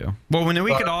 thank you. Well,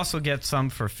 we could also get some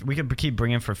we could keep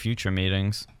bringing for future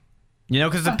meetings.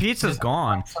 Because the pizza's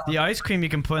gone. The ice cream you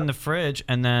can put in the fridge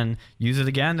and then use it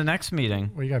again the next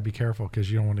meeting. Well, you gotta be careful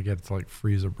because you don't want to get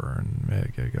freezer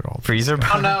burn. Get all freezer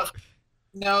burn.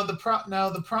 No, the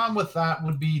problem with that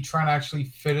would be trying to actually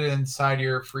fit it inside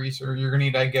your freezer. You're gonna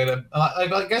need to get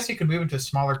I guess you could move it to a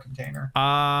smaller container.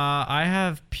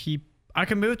 I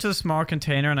can move it to a smaller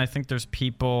container, and I think there's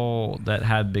people that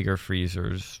had bigger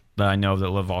freezers that I know that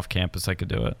live off campus. I could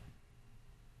do it.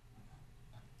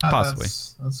 Possibly.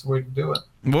 That's the way to do it.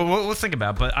 We'll think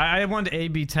about it. But I wanted to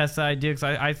A/B test the idea because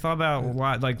I thought about a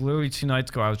lot. Like literally 2 nights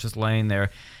ago, I was just laying there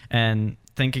and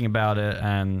thinking about it,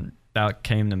 and that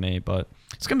came to me. But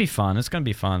it's going to be fun. It's going to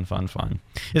be fun.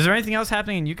 Is there anything else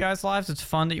happening in you guys' lives that's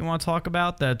fun that you want to talk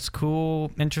about? That's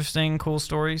cool, interesting, cool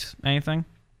stories? Anything?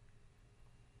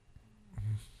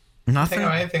 Nothing? I think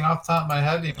of anything off the top of my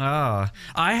head.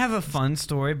 I have a fun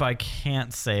story, but I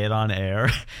can't say it on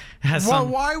air.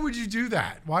 Why would you do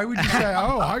that? Why would you say,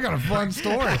 "Oh, I got a fun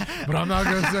story," but I'm not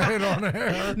going to say it on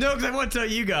air? No, because I want to tell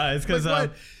you guys.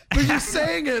 But you're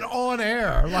saying it on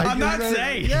air. I'm not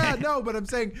saying. Yeah, no, but I'm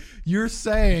saying you're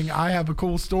saying I have a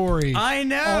cool story. I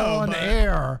know on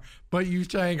air, But you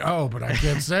saying, "Oh, but I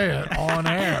can't say it on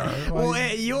air." Like,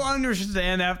 Well, you'll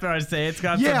understand after I say it's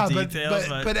got yeah, some but, details.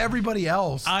 but everybody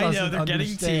else, I know doesn't they're getting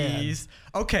understand. teased.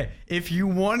 Okay, if you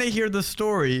want to hear the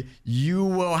story, you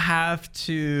will have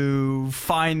to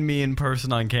find me in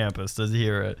person on campus to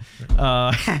hear it.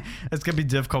 It's gonna be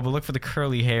difficult, but look for the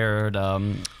curly-haired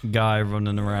guy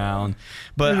running around.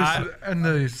 But And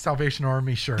the Salvation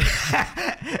Army shirt.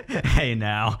 hey,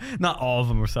 now, not all of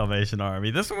them were Salvation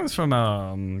Army. This one was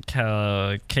from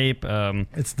Cape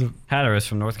It's the Hatteras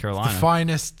from North Carolina.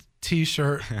 finest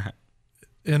T-shirt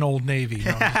in Old Navy.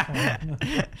 No,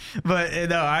 But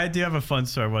no, I do have a fun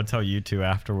story I want to tell you two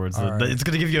afterwards. All right. It's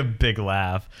going to give you a big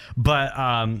laugh. But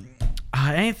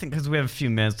anything, because we have a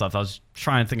few minutes left, I was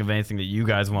trying to think of anything that you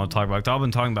guys want to talk about. I've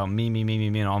been talking about me,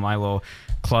 and all my little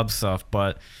club stuff.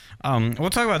 But we'll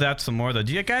talk about that some more, though.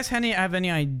 Do you guys have any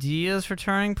ideas for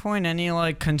Turning Point? Any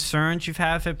like concerns you've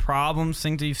had, problems,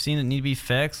 things that you've seen that need to be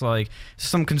fixed? Like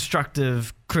some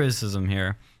constructive criticism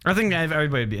here. I think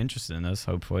everybody would be interested in this,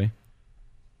 hopefully.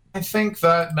 I think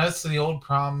that most of the old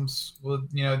problems with,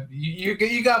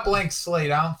 you got blank slate.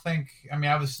 I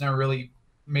was never really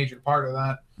major part of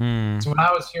that. So when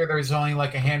I was here, there was only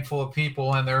like a handful of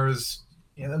people, and there was,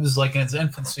 it was like in its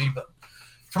infancy. But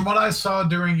from what I saw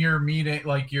during your meeting,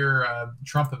 like your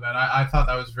Trump event, I thought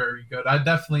that was very good. I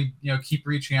definitely, keep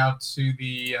reaching out to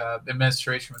the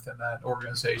administration within that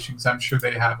organization, because I'm sure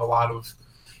they have a lot of,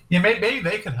 maybe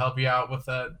they could help you out with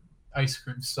that ice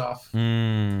cream stuff. We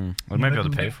might be able to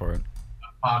pay for it.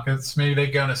 Pockets. Maybe they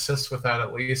can assist with that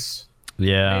at least.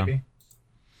 Yeah. Maybe.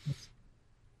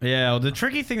 Yeah. Well, the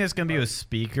tricky thing that's going to be with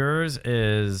speakers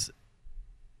is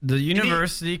the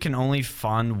university can only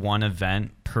fund one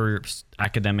event per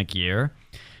academic year.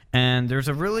 And there's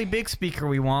a really big speaker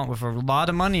we want with a lot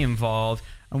of money involved.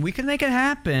 And we can make it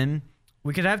happen.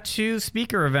 We could have 2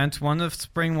 speaker events, one in the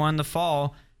spring, one in the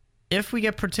fall, if we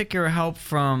get particular help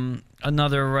from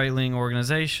another right-wing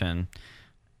organization.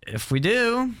 If we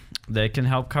do, they can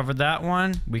help cover that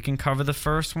one. We can cover the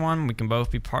first one. We can both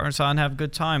be partners on and have a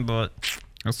good time, but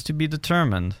that's to be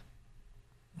determined.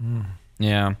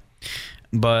 Yeah.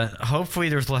 But hopefully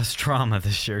there's less drama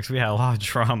this year, because we had a lot of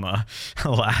drama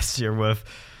last year with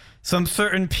some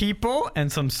certain people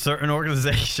and some certain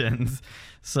organizations.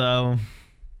 So,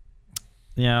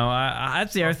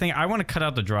 that's the other thing. I want to cut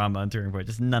out the drama during break.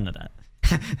 Just none of that.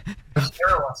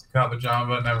 Sarah wants to cut the job,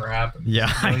 but it never happens.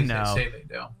 Yeah, At least I know. They say they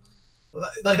do.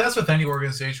 Like that's with any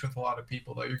organization with a lot of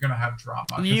people, though. You're going to have drama.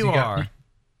 'cause You got are. people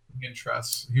with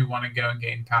interests who want to go and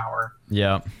gain power,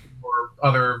 Yeah. or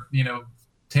other,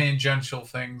 tangential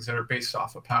things that are based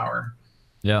off of power.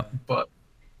 Yeah. But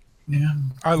yeah,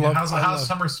 How's love-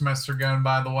 summer semester going?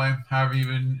 By the way, how have you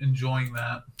been enjoying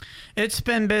that? It's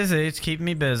been busy. It's keeping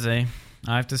me busy.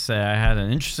 I have to say, I had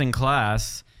an interesting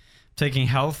class taking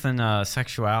health and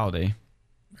sexuality.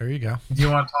 There you go. Do you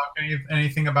want to talk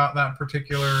anything about that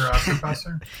particular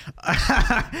professor?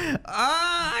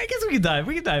 I guess we could dive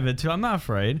into it. I'm not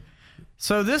afraid.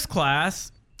 So this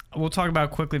class, we'll talk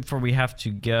about quickly before we have to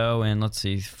go. And let's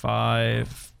see,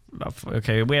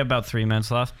 okay, we have about 3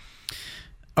 minutes left.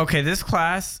 Okay, this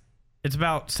class, it's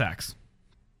about sex.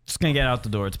 Just gonna get out the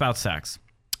door. It's about sex.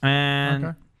 And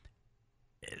Okay.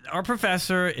 our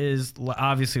professor is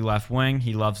obviously left wing.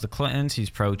 He loves the Clintons. He's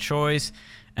pro-choice,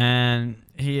 and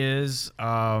he is,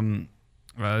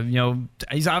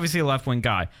 he's obviously a left wing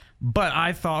guy. But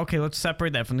I thought, okay, let's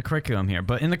separate that from the curriculum here.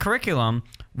 But in the curriculum,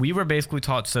 we were basically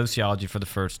taught sociology for the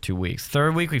first 2 weeks.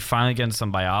 Third week, we finally get into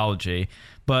some biology.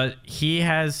 But he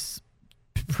has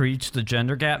preached the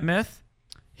gender gap myth.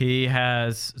 He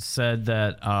has said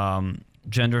that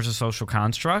gender is a social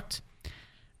construct.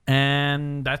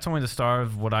 And that's only the start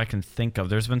of what I can think of.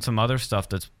 There's been some other stuff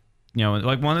that's,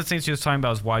 like one of the things he was talking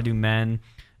about is why do men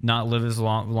not live as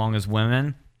long as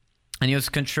women? And he was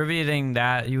contributing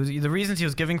that. The reasons he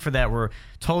was giving for that were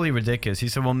totally ridiculous. He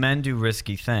said, well, men do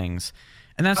risky things.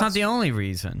 And that's not the only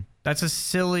reason. That's a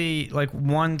silly, like,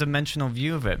 one-dimensional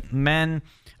view of it. Men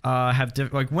have,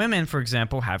 women, for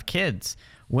example, have kids.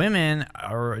 Women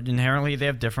are inherently, they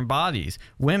have different bodies.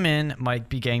 Women might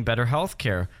be getting better health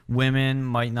care. Women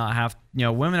might not have,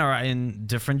 women are in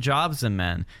different jobs than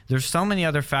men. There's so many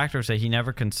other factors that he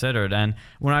never considered. And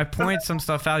when I point some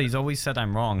stuff out, he's always said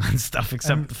I'm wrong on stuff,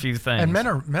 except a few things. And men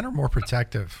are more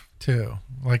protective too.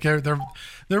 Like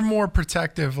they're more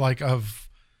protective, like of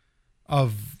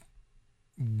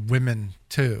women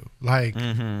too. Like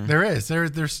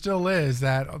there still is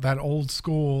that old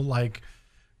school, like,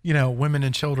 women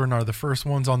and children are the first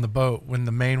ones on the boat when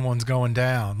the main one's going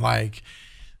down. Like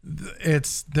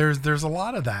there's a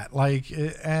lot of that. Like,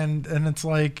 and it's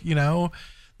like,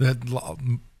 that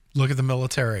Look at the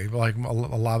military. Like a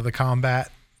lot of the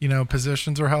combat,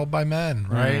 positions are held by men,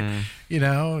 right?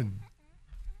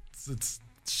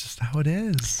 It's just how it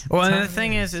is. Well, It's and how the it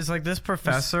thing is like this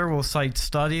professor will cite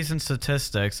studies and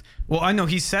statistics. Well, I know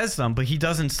he says them, but he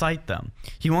doesn't cite them.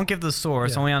 He won't give the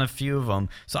source, only on a few of them.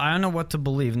 So I don't know what to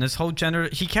believe. And this whole gender,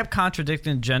 he kept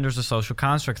contradicting gender's a social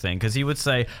construct thing, because he would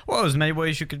say, well, there's many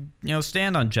ways you could,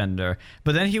 stand on gender.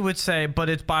 But then he would say, but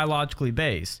it's biologically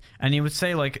based. And he would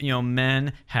say, like,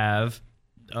 men have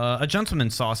a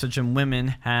gentleman's sausage and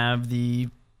women have the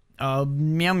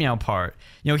meow meow part.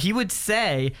 He would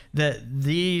say that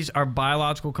these are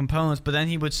biological components, but then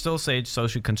he would still say it's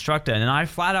socially constructed. And I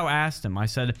flat out asked him, I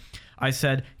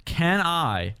said,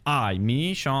 can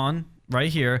me, Sean, right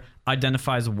here,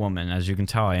 identify as a woman? As you can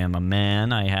tell, I am a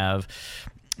man. I have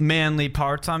manly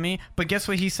parts on me. But guess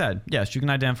what he said? Yes, you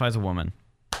can identify as a woman.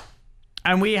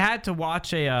 And we had to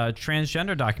watch a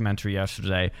transgender documentary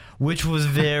yesterday, which was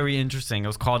very interesting. It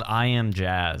was called I Am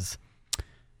Jazz.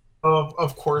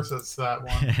 Of course, it's that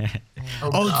one.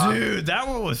 Oh, dude, that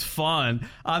one was fun.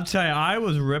 I'm telling you, I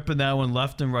was ripping that one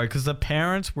left and right because the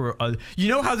parents were. You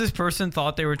know how this person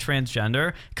thought they were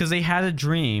transgender? Because they had a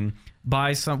dream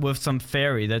with some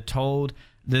fairy that told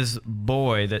this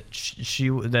boy that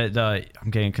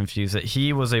I'm getting confused, that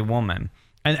he was a woman,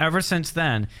 and ever since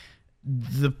then,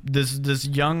 this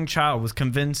young child was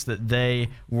convinced that they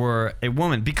were a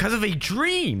woman because of a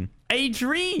dream. A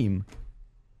dream.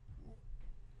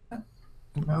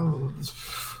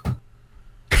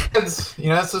 Kids,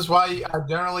 this is why I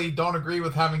generally don't agree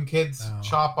with having kids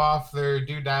chop off their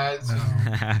doodads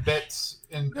and bits.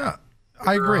 And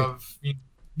I agree.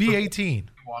 Be 18.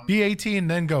 Be 18,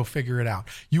 then go figure it out.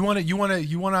 You want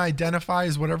to identify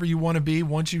as whatever you want to be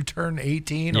once you turn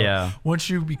 18. Or once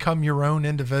you become your own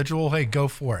individual. Hey, go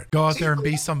for it. Go out there and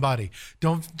be somebody.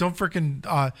 Don't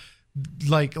freaking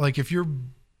like if you're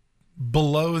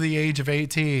below the age of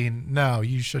 18, no,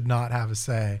 you should not have a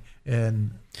say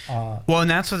in well, and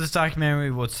that's what this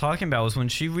documentary was talking about, was when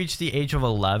she reached the age of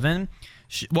 11.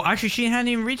 She hadn't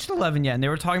even reached 11 yet, and they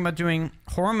were talking about doing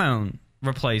hormone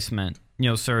replacement,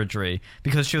 surgery,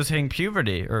 because she was hitting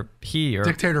puberty, or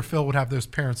Dictator Phil would have those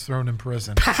parents thrown in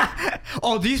prison.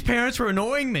 Oh, these parents were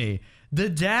annoying me. The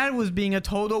dad was being a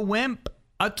total wimp.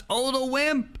 I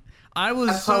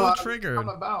was so triggered.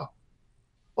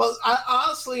 Well,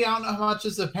 honestly, I don't know how much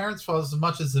is the parents' fault as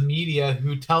much as the media,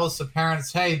 who tells the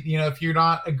parents, hey, if you're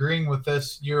not agreeing with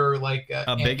this, you're like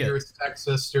a bigot. You're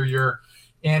sexist, or you're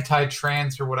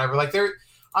anti-trans or whatever. Like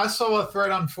I saw a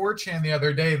thread on 4chan the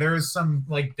other day. There was some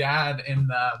dad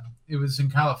it was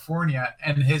in California,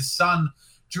 and his son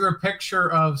drew a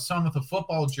picture of someone with a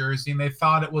football jersey, and they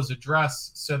thought it was a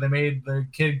dress. So they made the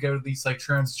kid go to these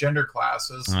transgender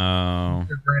classes. Oh.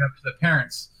 To bring it up to the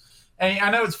parents. And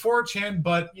I know it's 4chan,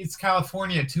 but it's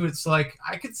California too. It's like,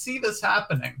 I could see this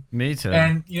happening. Me too.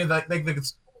 And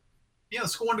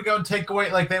school wanted to go and take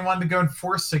away, they wanted to go and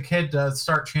force the kid to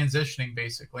start transitioning,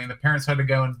 basically, and the parents had to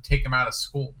go and take him out of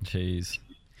school. Jeez.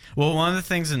 Well, one of the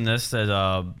things in this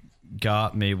that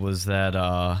got me was that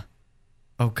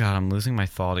oh god, I'm losing my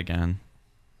thought again.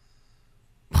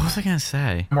 What was I gonna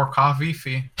say? More coffee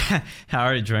fee. I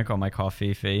already drank all my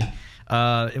coffee fee.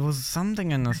 It was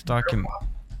something in this document.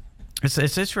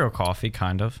 It's real coffee,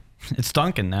 kind of. It's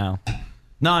Dunkin' now.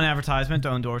 Not an advertisement,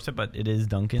 don't endorse it, but it is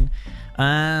Dunkin'.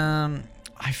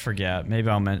 I forget. Maybe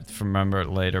I'll remember it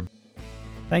later.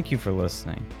 Thank you for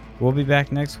listening. We'll be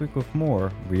back next week with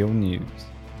more real news.